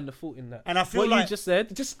even find the fault in that. And I feel what like you just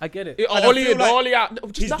said, just- I get it. And I Oli feel in, like Oli out. No,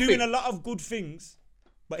 just he's nothing. doing a lot of good things,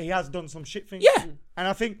 but he has done some shit things. Yeah. And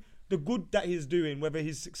I think the good that he's doing, whether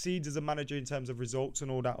he succeeds as a manager in terms of results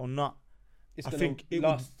and all that or not, It's I gonna think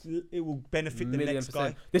last it will benefit the next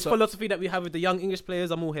guy. This philosophy that we have with the young English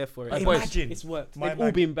players, I'm all here for it. Hey, boys. Imagine. It's worked. My They've all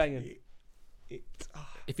man- been banging.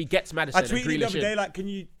 If he gets Madison I and tweeted the other Grealish day, in. like,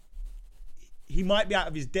 he might be out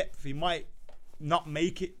of his depth. He might not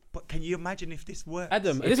make it, but can you imagine if this works?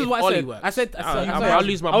 Adam, If- this is if what I Oli said. works. I said, I'll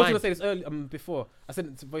lose my I was mind. going to say this early before. I said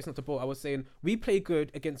it to voice not to ball. I was saying we play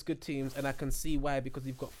good against good teams, and I can see why because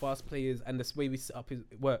we've got fast players and the way we set up it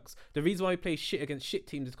works. The reason why we play shit against shit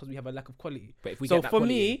teams is because we have a lack of quality. But if we so get that for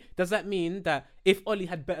quality me, does that mean that if Oli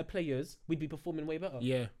had better players, we'd be performing way better?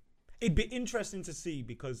 Yeah. It'd be interesting to see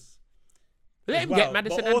because Let as him well, get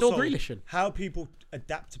Madison but and or also Grealish in. how people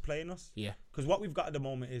adapt to playing us. Yeah. Because what we've got at the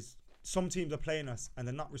moment is some teams are playing us and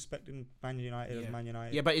they're not respecting Man United as Man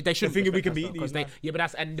United. Yeah, but they shouldn't. thinking we respect can us, beat though, 'cause these, they. man. Yeah, but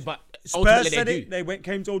that's but Spurs ultimately said they it. do. They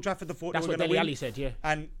came to Old Trafford. They thought That's they were what going to Dele win. Alli said. Yeah.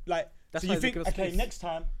 And like, That's so why you they think, give us okay, pace. next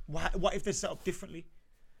time, what if they're set up differently?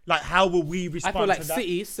 Like, how will we I respond feel like to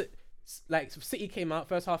that? City came out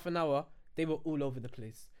first half an hour. They were all over the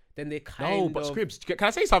place. Then they No, kind but of. Scribs, can I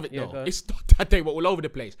say something? Yeah, No, go on. it's not that they were all over the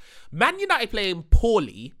place. Man United playing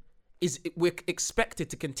poorly we're expected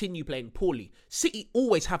to continue playing poorly. City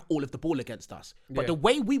always have all of the ball against us, but Yeah. the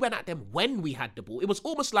way we went at them when we had the ball, it was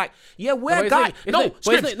almost like, yeah, But we're it's guys. like- it's No, like- but it's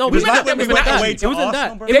Scribs, like- no, we but it's went like at them when with we an went away attitude. to It wasn't Arsenal,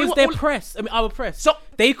 that. bro. It They was were their all- press. I mean, our press. So-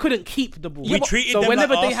 they couldn't keep the ball. We treated them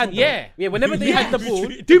whenever like they had, Arsenal, bro. yeah, whenever they had the We ball.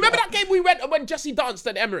 treated Do you remember that game we went when Jesse danced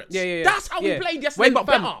at Emirates? Yeah. That's how we played yesterday, When, but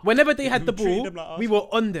fam, better. whenever they had the treated ball, them like we Arsenal.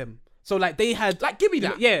 were on them. So like they had Like, give me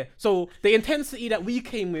that. Yeah. So the intensity that we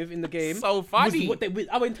came with in the game, So funny.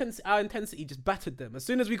 Our intensity just battered them. As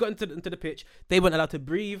soon as we got into the pitch, they weren't allowed to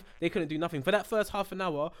breathe. They couldn't do nothing. For that first half an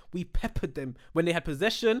hour, we peppered them. When they had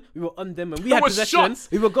possession, we were on them. When we There had was possession, shots.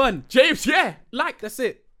 we were gone. James, yeah. Like, That's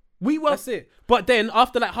it. we were. That's it. But then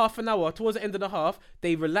after like half an hour, towards the end of the half,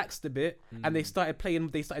 they relaxed a bit and they started playing.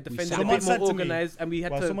 They started defending a Someone bit more said to me- organised, and we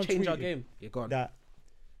had well, to someone change our tweeted game. You're gone. That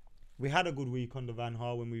we had a good week under Van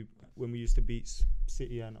Gaal when we used to beat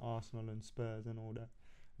City and Arsenal and Spurs and all that.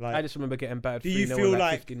 Like, I just remember getting battered. do you 3-0 feel in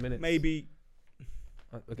like 15 minutes maybe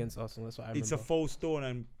against Arsenal? That's what I remember. it's a false dawn?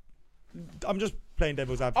 And I'm just playing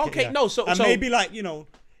devil's advocate. Okay, here. no, so- and so- maybe like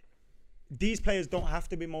these players don't have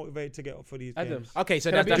to be motivated to get up for these Adam, games. Okay, so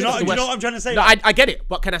Can I that's be- Do you know, the do you worst- know what I'm trying to say? No, I get it,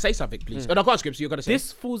 but can I say something, please? Oh, no, go on, Scripps. You're gonna say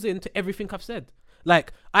This falls into everything I've said.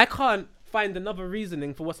 Like, I can't find another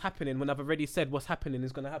reasoning for what's happening when I've already said what's happening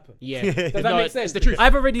is going to happen. Yeah, Does that No, make it's sense? the truth.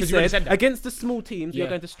 I've already 'Cause you already said said that. against the small teams, we Yeah. are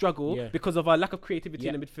going to struggle Yeah. because of our lack of creativity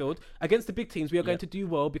Yeah. in the midfield. Against the big teams, we are Yeah. going to do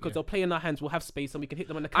well because Yeah. they'll play in our hands, we'll have space and we can hit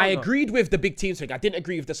them on the counter. I agreed with the big teams thing. I didn't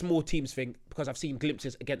agree with the small teams thing because I've seen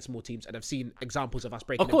glimpses against small teams and I've seen examples of us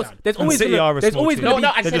breaking Of course, them down. there's And always City gonna, are a there's small always team. going No, to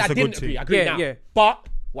no, be... I said They're I just a didn't good agree. team. I agree Yeah, now. yeah. But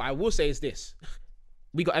what I will say is this.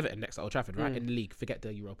 We got Everton next at Old Trafford, right? In the league. Forget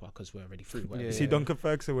the Europa because we're already through. whatever. Yeah. You see Duncan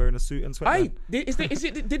Ferguson wearing a suit and Aye,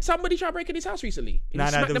 sweatband. did somebody try breaking his house recently? Nah,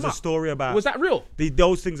 Smacked there was them a up? story about. Was that real?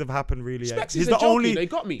 Those things have happened really. Yeah. Specs isn't joking, they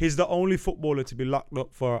got me. He's the only footballer to be locked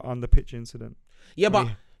up for an on the pitch incident. Yeah, but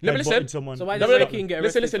He let me headbutted listen. someone. So why No, does no, Roy Keane get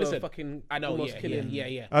listen, arrested listen. for fucking I know, almost yeah, killing?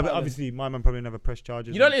 yeah. But obviously, my man probably never pressed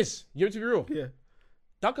charges. You know what it is? You have to be real. Yeah.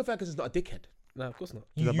 Duncan Ferguson's not a dickhead. No, of course not.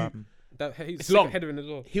 He's a You- bad man. He's It's sick long. of headering as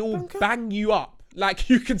well. He'll bang you up. Like,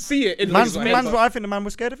 you can see it in Man's, his I think the man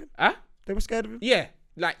was scared of him. Huh? They were scared of him. Yeah,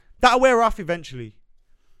 like, That'll wear off eventually.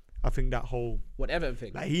 I think that whole whatever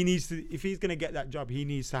thing. like he needs to, if he's gonna get that job, he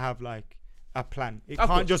needs to have like a plan. It Of can't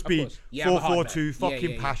course, just of be course. Yeah, I'm a hard 4-4-2, man. fucking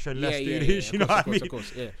Yeah. passion. Yeah, Let's yeah, do yeah, this. of You know course, what I mean? Of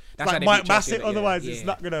course, yeah. Like, how they might beat mass Chelsea, it, innit? otherwise Yeah, it's yeah.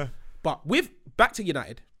 not gonna. But with back to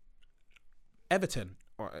United, Everton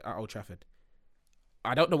at Old Trafford.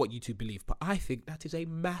 I don't know what you two believe, but I think that is a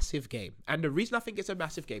massive game. And the reason I think it's a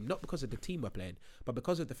massive game, not because of the team we're playing, but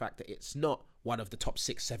because of the fact that it's not one of the top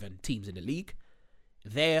 6-7 teams in the league.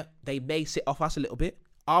 They may sit off us a little bit.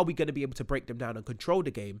 Are we going to be able to break them down and control the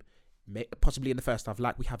game, possibly in the first half,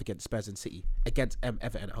 like we have against Spurs and City, against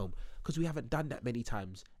Everton at home? Because we haven't done that many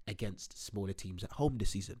times against smaller teams at home this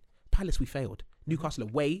season. Palace, we failed. Newcastle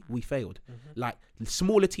away, we failed. Like,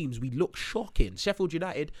 smaller teams, we look shocking. Sheffield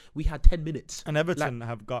United, we had 10 minutes. And Everton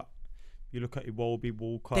have got. You look at Iwobi,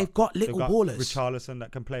 Walcott. They've got little got ballers. Richarlison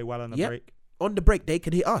that can play well on the Yep. break. On the break, they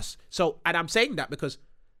can hit us. So, and I'm saying that because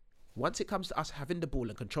once it comes to us having the ball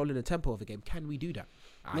and controlling the tempo of the game, can we do that?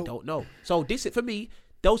 I don't know. So this, for me,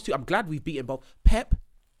 those two, I'm glad we've beaten both.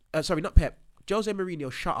 Not Pep. Jose Mourinho,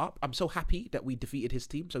 shut up. I'm so happy that we defeated his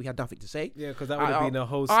team, so he had nothing to say. Yeah, because that would have been a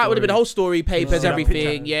whole story. It would have been a whole story, papers, that everything.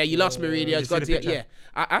 picture? Yeah, you lost Mourinho. Did It's you see got the to, picture?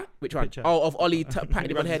 yeah. Which one? Picture. Oh, of Ollie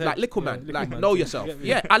patting him on the head like little man. little Like, man. know yourself. Get me.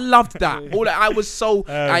 Yeah, I loved that. I was so,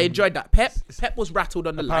 I enjoyed that. Pep was rattled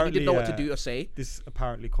on the line. He didn't know what to apparently, do or say. This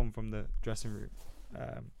apparently come from the dressing room.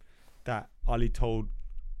 That Ali told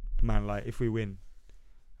the man, like, if we win,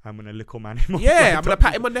 I'm gonna little man him. Yeah, I'm going to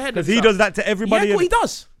pat him on the head. Because he does that to everybody. Yeah, he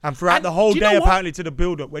does. And throughout And the whole do you know day, what? apparently to the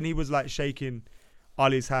build-up, when he was like shaking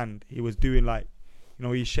Ali's hand, he was doing like, you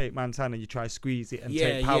know, you shake man's hand and you try to squeeze it and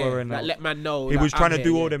take power and like, let man know. he like, was trying I'm to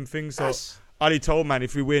do here, all yeah. them things. So That's- Ali told man,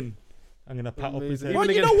 if we win, I'm gonna pat up his Amazing. head. Well,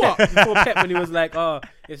 Even you know against what? Before Pep, when he was like, "Oh,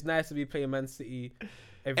 it's nice to be playing Man City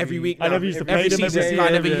Every week. I now. never used to every play them season. every I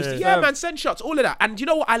year, never yeah, used to. yeah. Yeah, man, send shots, all of that. And you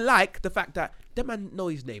know what? I like the fact that them man know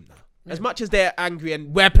his name now. As much as they're angry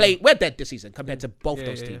and we're dead this season compared to both Yeah,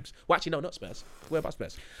 those yeah, teams. Well, actually, no, not Spurs. We're about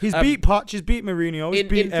Spurs. He's beat Poch, he's beat Mourinho, he's in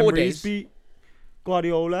beat 4 Emery, days. he's beat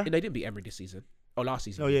Guardiola. They didn't beat Emery this season. Oh, last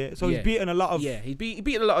season. Oh yeah, so Yeah. he's beaten a lot of. Yeah, he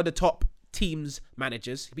beaten a lot of the top teams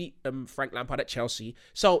managers. He beat Frank Lampard at Chelsea.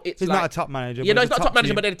 So it's He's like, not a top manager. yeah, no, but he's not a top manager,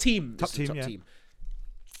 team. but they're a team. Top It's a team, yeah. team.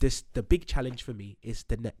 The big challenge for me is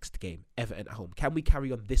the next game, Everton at home. Can we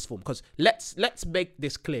carry on this form? Because let's make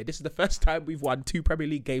this clear. This is the first time we've won 2 Premier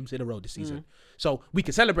League games in a row this season. So we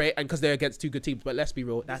can celebrate, and because they're against 2 good teams. But let's be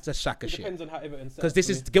real, that's a Shaka It shit. depends on how Everton set Because up this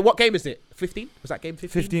for is me. what game is it? 15? Was that game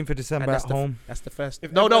 15? 15th of December And at home. That's the first.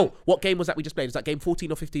 If No. Everton- What game was that we just played? Was that game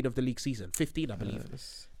 14 or 15 of the league season? 15, I believe.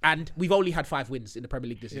 And we've only had 5 wins in the Premier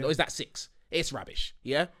League this season. Yeah. Or is that 6? It's rubbish.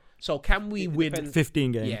 Yeah. So can we It win? depends.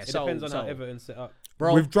 15 games. Yeah. It So, depends on how so- Everton set up.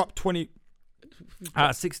 bro. We've dropped 20 out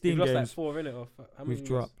of 16 We've lost like games. 4 in it. How many We've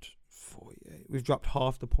dropped 48. We've dropped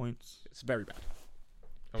half the points. It's very bad.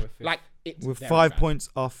 Oh, we're fifth. Like it's We're very 5 bad. points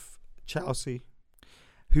off Chelsea.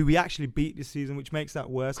 who we actually beat this season, which makes that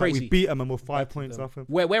worse. Like, Crazy. we beat them and we're 5 Battered points them. off them.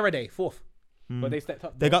 Where are they? Fourth. Mm. But they stepped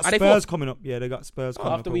up. They got Are they Spurs fourth? coming up. Yeah, they got Spurs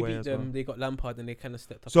coming After up we away beat as them, well. they got Lampard and they kind of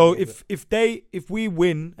stepped up. So a little if we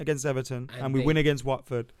win against Everton And and we they- win against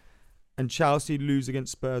Watford, and Chelsea lose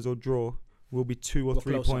against Spurs or draw, we'll be 2 or We're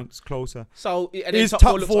 3 closer. points closer. So and then Is top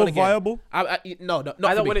top looks 4 on again. viable? No, not bit. I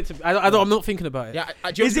for don't me. want it to. I'm not thinking about it. Yeah,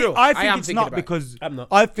 do you Is know it? what? I am think it's thinking not about it. because I'm not.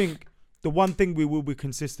 I think the one thing we will be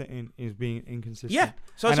consistent in is being inconsistent. Yeah.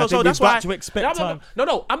 So And I think that's we've got why to expect I'm time.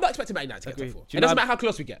 No, I'm not expecting Man United to get Agree. top 4. Do you It know doesn't how- matter how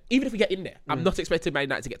close we get. Even if we get in there, I'm not expecting Man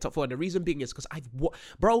United to get top 4. And the reason being is because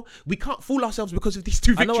bro, we can't fool ourselves because of these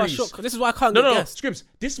 2 I know victories. I shook. This is why I can't No, get no, gassed. Scribs.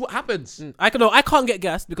 This is what happens. I can't get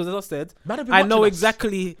gassed because, as I said, Man have been I know watching us.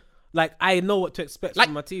 exactly. Like, I know what to expect Like,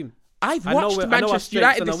 from my team. I've I know watched I know our Manchester strengths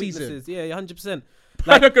United and our this season. weaknesses. Yeah, 100%.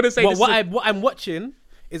 I'm not gonna say this. what I'm watching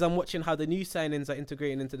is I'm watching how the new signings are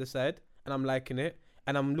integrating into the side, and I'm liking it.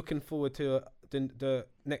 And I'm looking forward to the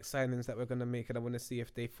next signings that we're gonna make, and I want to see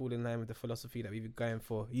if they fall in line with the philosophy that we've been going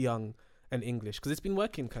for, young and English, because it's been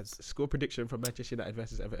working. Cause Score prediction from Manchester United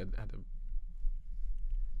versus Everton, Adam.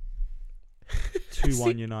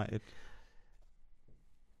 2-1 United.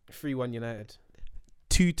 3-1 United.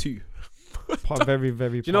 2-2. Very,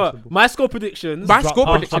 very Do you know possible. what? My score predictions My Drop score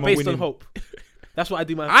half prediction are time based winning. on hope. That's what I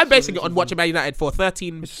do. I'm basing it on watching Man United for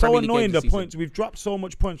 13. It's so Premier League annoying games the this season. points. We've dropped so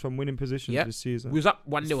much points from winning positions Yeah. this season. We was up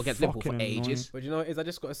 1-0 against Liverpool for Fucking ages. But you know what it is? I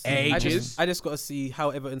just got to see. Ages. I just got to see how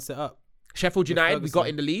Everton set up. Sheffield United, we Ferguson. got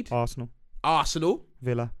in the lead. Arsenal, Arsenal,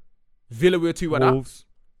 Villa, Villa, we were 2-1 up. Wolves.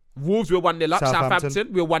 Wolves, we were 1-0 up. Southampton.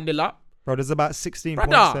 Southampton, we were 1-0 up. Bro, there's about 16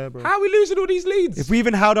 points there, Brother, bro. how are we losing all these leads? If we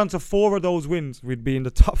even held on to 4 of those wins, we'd be in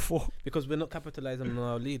the top 4. Because we're not capitalising on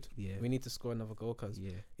our lead. Yeah. We need to score another goal, cause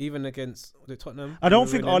Yeah. even against the Tottenham, I don't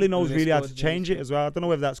we think were winning, Ollie knows and they really how to scored, change it as well. I don't know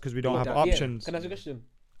whether that's because we don't Yeah, have that- options. Can I ask you a question?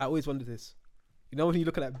 I always wondered this. You know when you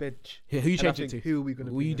look at that bench, Yeah, who you and I changed it think, to? who are we gonna?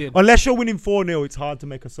 Who bring you in? did? Unless you're winning 4-0, it's hard to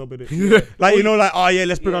make a sub of it. Like, you know, like, oh yeah,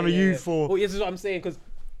 let's bring on a youth for. Well, this is what I'm saying, because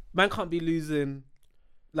man can't be losing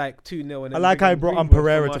like 2-0. And I then like how he bring brought on Greenwood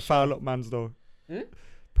Pereira for to Martial. foul up mans though. Hmm?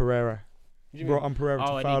 Pereira. What do you Brought mean? on Pereira to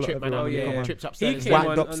Oh, and foul he up tripped, man. everyone. Oh, when he yeah, come on. tripped up He Sterling. came Whacked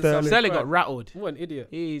on up some Sterling. Sterling got crap. rattled. What an idiot.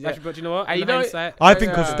 He's, Actually, but you know what? and In you know- hindsight, I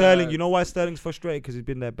think because Uh, Sterling, you know why Sterling's frustrated? Because he's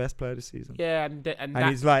been their best player this season. yeah, and And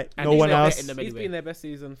he's like, and no he's one not else. letting them he's anyway. been their best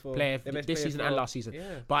season for Player their best this player season for- and last season. Yeah.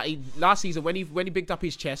 But last season, when he bigged up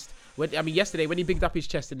his chest, yesterday when he bigged up his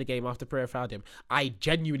chest in the game after Pereira fouled him, I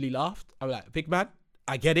genuinely laughed. I'm like, big man,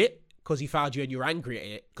 I get it because he fouled you and you're angry at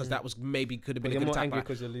it because that was could have But been a you're good more attack. angry But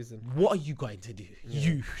because you're losing. what are you going to do?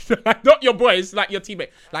 You, not your boys, like your teammate.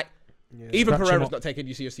 Like Yeah. even Scratch him Pereira's up. not taking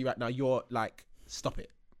you seriously right now. You're like, stop it.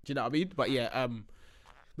 Do you know what I mean? But yeah,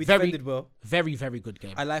 We very- defended well. very very good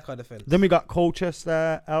game. I like our defense. Then we got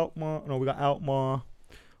Colchester, Alkmaar. No, we got Alkmaar,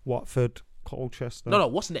 Watford, Colchester. No,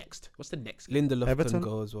 what's next? What's the next game? Lindelof Everton? can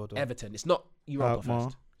go as well. Though. Everton. It's not Europa Alkmaar.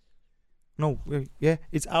 first. No, yeah,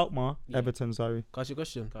 it's Alkmaar, Yeah. Everton, sorry, Can I ask you a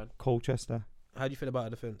question? Colchester. How do you feel about our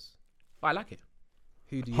defense? Oh, I like it.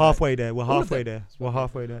 Who do you Halfway there. We're All of halfway them. there. We're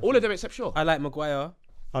halfway there. All of them except Shaw. Like? I like Maguire.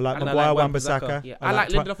 I like and I Maguire, like Wan-Bissaka. Wan-Bissaka. Yeah, I like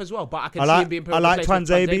Twan- Lindelof as well, but I can I see him like being I like replaced with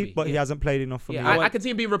Twanzebe, but he yeah. hasn't played enough for me. Yeah, I I want- can see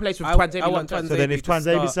him being replaced with I Twanzebe. want long term. So then if Twanzebe to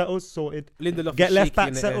Twanzebe start. settles, sorted. Lindelof Get is left shaky back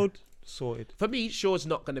in the air. settled, sorted. For me, Shaw's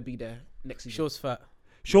not going to be there next season. Shaw's fat.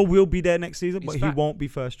 Shaw will be there next season, He's but he fat. won't be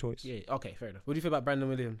first choice. Yeah, okay, fair enough. What do you feel about Brandon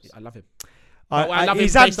Williams? I love him. I love him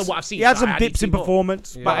he's based had- on what I've seen, He had but some I need to dips see in more.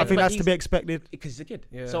 performance, Yeah. but I But think that's to he's- be expected. Because he's a kid.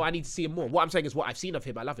 Yeah. So I need to see him more. What I'm saying is what I've seen of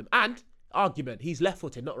him, I love him. And, argument, he's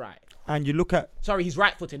left-footed, not right. And you look at Sorry, he's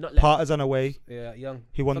right-footed, not left. Partizan away, Yeah, young.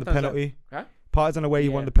 he won the Sometimes penalty. Huh? Partizan away, he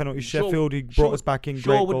won Yeah. the penalty. Shaw- Sheffield, he Shaw- brought us back in. Shaw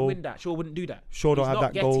Great wouldn't goal. win that. Shaw wouldn't do that. Shaw don't He's have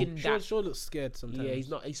not that goal. getting Shaw, that. Shaw looks scared sometimes. Yeah, he's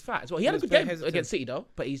not. He's fat as well. He had a He's good very game hesitant. against City though,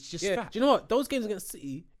 but he's just Yeah. fat. Do you know what? Those games against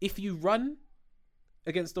City, if you run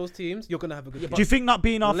against those teams, you're gonna have a good. Yeah, game. Do you think not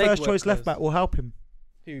being our Leg first work choice left goes. back will help him?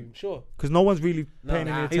 Who? Sure. Because no one's really No, paying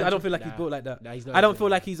any nah. attention. I don't feel like he's Nah. built like that. Nah, he's not I don't even- feel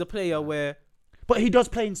like he's a player where. But he does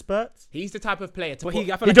play in spurts. He's the type of player to But put.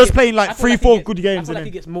 I feel He like does play in like I feel 3-4 he good gets- games. I feel like innit?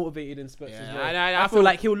 he gets motivated in spurts Yeah, as well. I I feel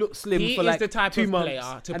like he'll look slim he for is like the type 2 of months, player to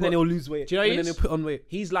and put- then he'll lose weight. Do you know who and he then is? he'll put on weight.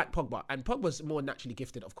 He's like Pogba, and Pogba's more naturally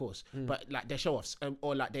gifted, of course. But like they're show offs,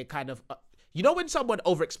 or like they kind of. You know when someone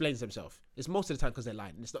over-explains themselves, it's most of the time because they're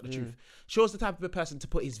lying, and it's not the truth. Shaw's the type of a person to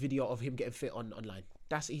put his video of him getting fit online.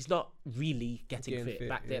 He's not really getting fit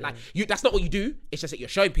back there. yeah. Like that's not what you do. It's just that you're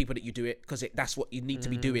showing people that you do it because that's what you need to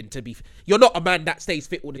be doing to be. You're not a man that stays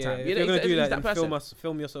fit all the Yeah, time. if You know, you're gonna he's do that that, then person.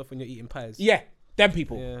 film yourself when you're eating pies. Yeah, them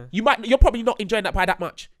people. Yeah. You're probably not enjoying that pie that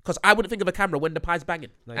much because I wouldn't think of a camera when the pie's banging,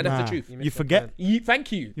 No, and you're that's Nah. the truth. You You missed that forget. point.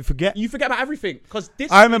 Thank you. You forget. You forget about everything because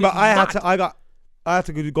this. I remember is I had mad.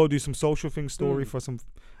 to go do some social thing story for some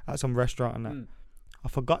at some restaurant and that. I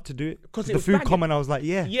forgot to do it. 'Cause it the was food banging. comment, I was like,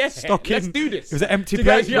 yeah, Let's do this. It was an empty Do you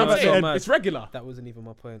guys plate. see what I'm Yeah, saying? man. It's regular. That wasn't even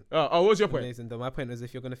my point. Oh, what was your point? Amazing though. My point is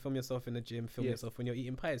if you're gonna film yourself in the gym, film yourself when you're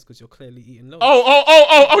eating pies because you're clearly eating low.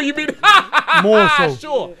 Oh, you mean More so.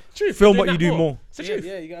 Sure. True. Film You're what you doing do that more. It's the Yeah, truth.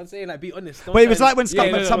 yeah, you know what I'm saying? Like, be honest. But it was like when Scott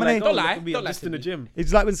McTominay- Don't lie, I'm don't lie just to in the me. gym.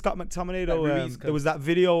 It's like when Scott McTominay, though, Like Ruiz there was that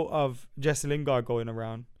video of Jesse Lingard going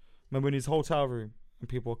around. Remember in his hotel room and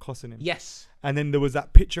people were cussing him? Yes. And then there was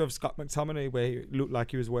that picture of Scott McTominay where he looked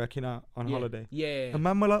like he was working out on holiday. Yeah. And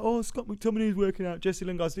man were like, oh, Scott McTominay's working out. Jesse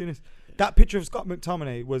Lingard's doing this. That picture of Scott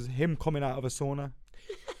McTominay was him coming out of a sauna.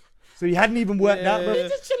 So he hadn't even worked out, bro. Yeah.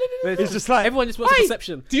 It's just like, Everyone just wants a Hey,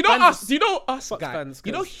 perception. Do you know Fans us? just Do you know us, fuck guys? fans,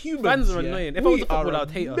 You know 'cause humans. fans are yeah? annoying. If I was We a footballer, are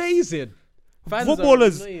I'd hate us. amazing. Fans are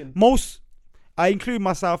footballers, annoying. I include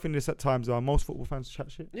myself in this at times, though. Most football fans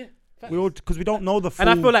chat shit. Yeah. We all, because we don't know the full And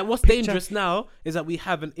I feel like what's picture. dangerous now is that we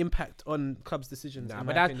have an impact on clubs' decisions. Nah, in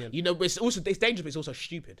but my that, opinion. you know, it's dangerous, but it's also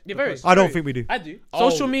stupid. Yeah, very. Because- I don't think we do. I do. Oh,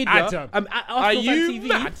 Social media. Adam. Are you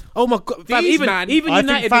mad? Oh my god, fam, These even man- even I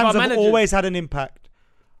United think with fans our have managers. always had an impact,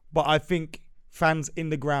 but I think fans in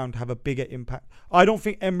the ground have a bigger impact. I don't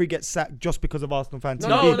think Emery gets sacked just because of Arsenal fan TV.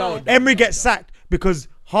 No. Emery gets sacked because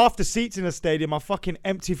half the seats in the stadium are fucking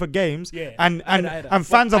empty for games, Yeah. and I hear that. and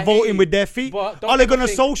fans But are I hear voting you. with their feet. But don't Ole ever Gunnar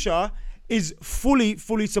think- Solskjaer is fully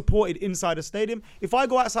supported inside the stadium. If I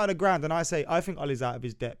go outside the ground and I say I think Ole's out of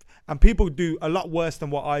his depth, and people do a lot worse than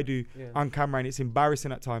what I do on camera, and it's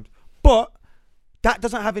embarrassing at times, but that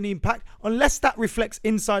doesn't have any impact unless that reflects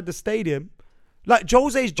inside the stadium. Like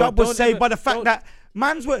Jose's job was don't saved ever- by the fact don't- that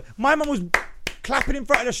my man was clapping in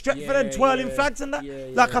front of the Stretford and twirling flags and that.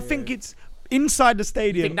 I think it's inside the I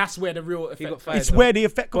stadium. think that's where the real effect. got fired. It's though. where the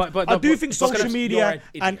effect comes. But I no, do but- think but social can I- media you're right.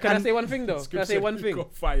 and Can I say one thing though? Can I say one thing?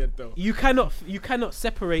 Got fired though. You cannot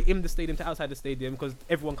separate in the stadium to outside the stadium because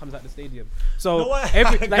everyone comes out the stadium. So No, I-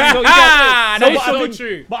 every like, you know, you Ah, can't that say, is but I so think-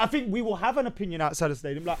 true. But I think we will have an opinion outside the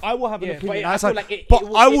stadium. Like I will have an Yeah, but opinion I feel outside, like it but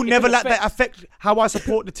will- I will it never will let that affect how I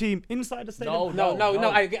support the team inside the stadium. No.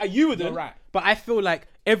 You wouldn't. You're right. But I feel like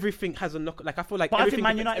everything has a knock. Like I feel like. But I think everything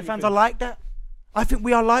Man affects United fans everything. are like that. I think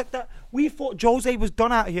we are like that. We thought Jose was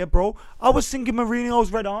done out here, bro. I was singing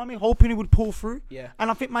Mourinho's Red Army, hoping he would pull through. Yeah.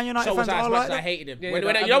 And I think Man United So was fans I, as are much like as I that. hated him. Yeah, When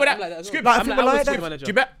but I- I'm you know what? like that as Script, well. I I'm think like, we're I like was that. team manager. Do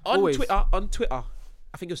you remember Always. on Twitter?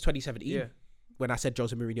 I think it was 2017. Yeah. When I said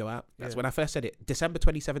Jose Mourinho out. That's Yeah. when I first said it. December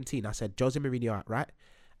 2017. I said Jose Mourinho out, right?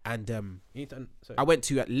 And You need to sorry. I went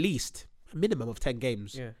to at least a minimum of 10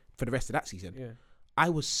 games Yeah. for the rest of that season. Yeah. I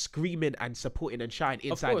was screaming and supporting and shouting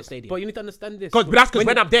Of inside the course, stadium. but you need to understand this. But that's because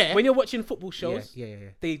when I'm there, When you're watching football shows, yeah.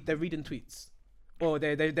 they're reading tweets. Or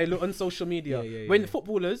they look on social media. Yeah, when yeah.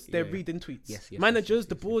 footballers, they're Yeah. reading tweets. Yes, Managers,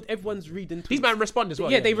 the board, everyone's reading tweets. these man respond as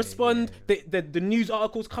well. Yeah, they respond. The news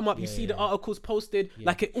articles come up. You see the articles posted. Yeah.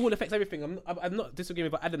 Like it all affects everything. I'm not disagreeing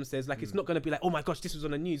with what Adam says. Like it's not gonna be like, oh my gosh, this was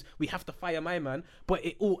on the news. We have to fire my man. But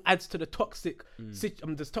it all adds to the toxic,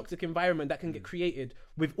 this toxic environment that can get created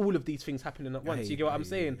with all of these things happening at once. You get what I'm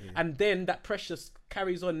saying? And then that pressure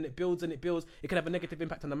carries on. And it builds and it builds. It can have a negative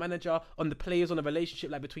impact on the manager, on the players, on a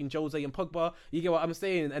relationship like between Jose and Pogba. You get what I'm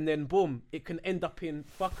saying? And then boom, it can end up in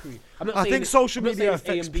fuckery. I'm not I saying think it- social I'm not media saying it's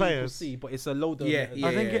A affects and B equals players. C, but it's a load of Yeah.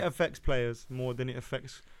 I think it affects players more than it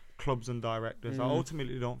affects clubs and directors. I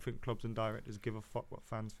ultimately don't think clubs and directors give a fuck what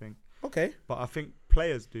fans think. Okay. But I think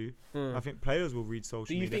players do. I think players will read social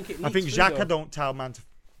Do you media. think it I think leaks through, Xhaka though? don't tell man to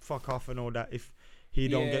fuck off and all that if he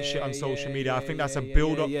don't get shit on social media. I think that's a yeah,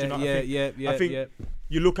 build up. Yeah, do you know what yeah, I think? I think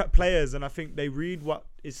you look at players and I think they read what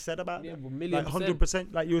is said about Yeah, them. well, million Like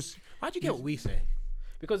percent. 100%. Like Why'd you get what we say?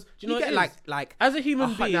 Because do you You know get what it is? like As a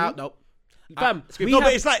human being, no. fam, we No, have,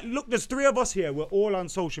 but it's like, look, there's three of us here. We're all on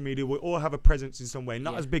social media. We all have a presence in some way.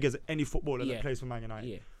 Not Yeah. as big as any footballer Yeah. that plays for Man United.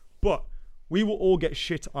 Yeah. But we will all get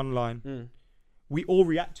shit online. We all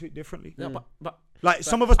react to it differently. No, but Like,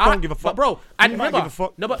 some of us don't give a But fuck. bro, and You might remember, give a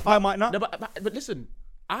fuck. No, but I might not. No, but listen,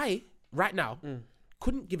 I right now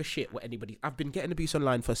couldn't give a shit what anybody. I've been getting abuse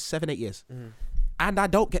online for 7-8 years, and I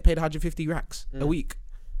don't get paid 150 racks a week,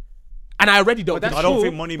 and I already don't. But that's I don't true,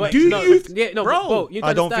 think money but makes no, sense. but- yeah, no, Bro, bro, you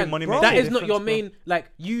I don't think understand, money bro, makes that a is not your difference, main.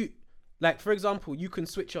 Like you, like for example, you can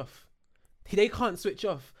switch off. They can't switch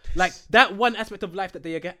off. Like that one aspect of life that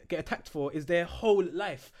they get attacked for is their whole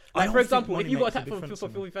life. I Like don't for think example, money if you got makes a attacked for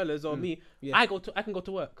difference, filthy fellas or me, Yeah. I can go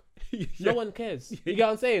to work. No one cares. You get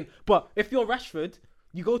what I'm saying? But if you're Rashford,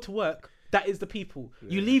 you go to work. That is the people.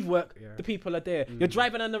 You leave work, the people are there. You're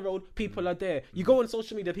driving on the road, people are there. You go on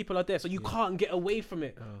social media, people are there. So you can't get away from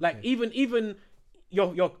it. Like even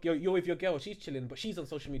you're with your girl, she's chilling, but she's on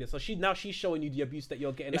social media, so she's showing you the abuse that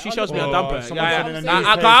you're getting. If she shows me, I'll dump her. someone said in a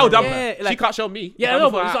I'll dump Yeah, her. She like- can't show me. Yeah, I know,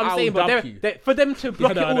 but that's what I'll I'm saying. But dump you. for them to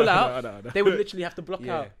block No, it all no, out, no. they would literally have to block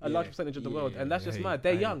Yeah, out a large yeah, percentage of the yeah, world, and that's just yeah, mad.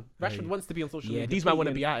 They're yeah, young. Rashford yeah. wants to be on social media. These men want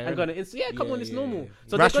to tweeting be out here, and innit? going to Insta. Yeah, come Yeah, on, it's yeah, normal. yeah.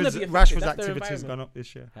 So they're gonna be affected. Rashford's That's their activities environment. gone up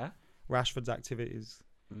this year. Huh? Rashford's activities.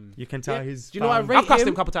 You can tell Yeah. he's. Do you know what I found- rate I've cussed him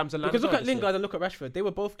him? a couple times. Because look at Lingard and look at Rashford. They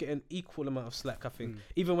were both getting equal amount of slack, I think.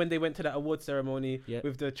 Even when they went to that award ceremony Yeah.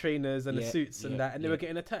 with the trainers and the Yeah, suits and yeah, that, and they yeah. were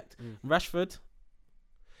getting attacked. Rashford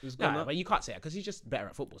was gone Nah, up. but you can't say that because he's just better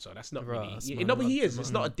at football. So that's not Right, really. that's Yeah, mad, no, but he mad, is. It's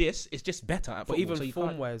mad. not a diss. It's just better at But football. even so you form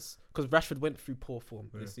can't- wise, because Rashford went through poor form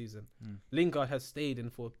this season. Lingard has stayed in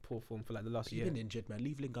for poor form for like the last He's year. been injured, man.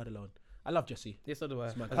 Leave Lingard alone. I love Jesse. Yes, so do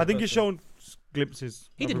I. mad. As I a think he's person. shown glimpses.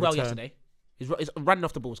 He of did a well return. yesterday. His running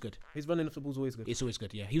off the ball was good. His running off the ball's always good. It's always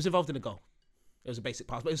good. Yeah, he was involved in the goal. It was a basic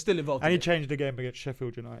pass, but he was still involved. And in he it. changed the game against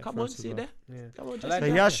Sheffield United. Come for on, us as see it well. there. Yeah. Come on, I Jesse. like So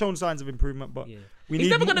he that. has shown signs of improvement, but Yeah. we He's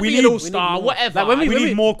need never gonna we be need, an all-star, more. whatever. Like, when we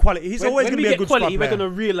need more quality. He's always when going to we be a get good quality, squad we're player. gonna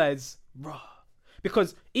realize, raw,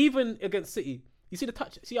 because even against City, you see the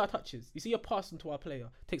touch, see our touches. You see your pass into our player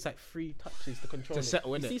takes like 3 touches to control To it.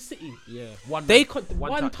 settle, you innit? see City, Yeah, one. they man,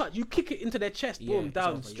 one touch, you kick it into their chest, Yeah, boom, it's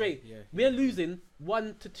down over, straight. yeah, yeah. We're losing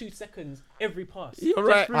 1 to 2 seconds every pass. You're Just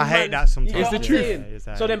right. through I hate man- that sometimes. you know It's the what I'm truth. saying? Yeah, it's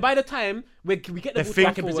So then like- by the time we get the They ball think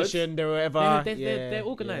back in forwards, position, or whatever. they're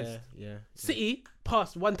organised. Yeah. City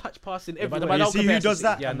pass, 1 touch passing but everywhere. I You don't see who compare does to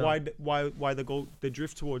that City. Yeah, and no. why the goal they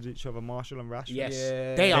drift towards each other, Marshall and Rashford. Yes,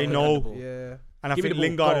 Yeah. they are. They know. dependable. Yeah. And I Give me think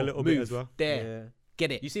the ball, Lingard go, a little bit move. as well. There, Yeah.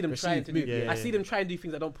 get it. You see them Receive, trying to do. move, yeah. I see them trying to do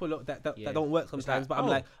things that don't pull up, that Yeah. don't work It's sometimes. like, But I'm oh.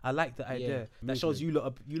 like, I like the idea. Yeah. That shows you lot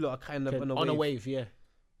are kind of On a wave, yeah.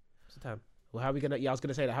 What's the time? Well, how are we gonna? Yeah, I was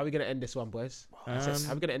gonna say that. How are we gonna end this one, boys? How are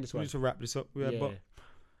we gonna end this We one? need to wrap this up. Yeah, Yeah. but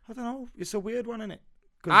I don't know. It's a weird one, isn't it?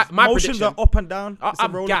 My Emotions prediction- are up and down. It's a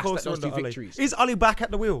I'm roller gassed at coaster those under 2 Ole. victories. Is Ali back at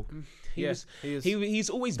the wheel? He Yeah, was. he is. He's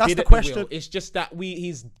always That's been the at the wheel. question. It's just that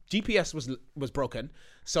his GPS was broken,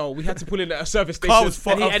 so we had to pull in at a service Car station was for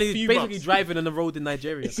fucked. a And he's few basically months. driving on the road in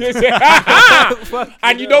Nigeria.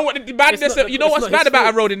 And you know what the madness? not- You know it's what's not bad his about a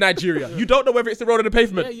fault. road in Nigeria? You don't know whether it's the road or the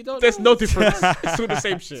pavement. Yeah, you don't There's know. no difference. It's all the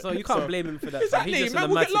same shit. So you can't blame him for that. Exactly, He's just man. in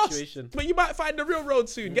a We'll mad get lost, situation. but you might find the real road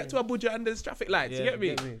soon. Get to Abuja and there's traffic lights. Yeah, you get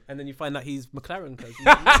me? And then you find out he's McLaren. 'Cause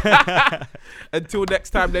Until next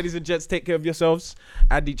time, ladies and gents, take care of yourselves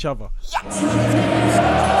and each other.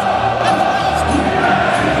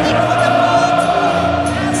 Yes!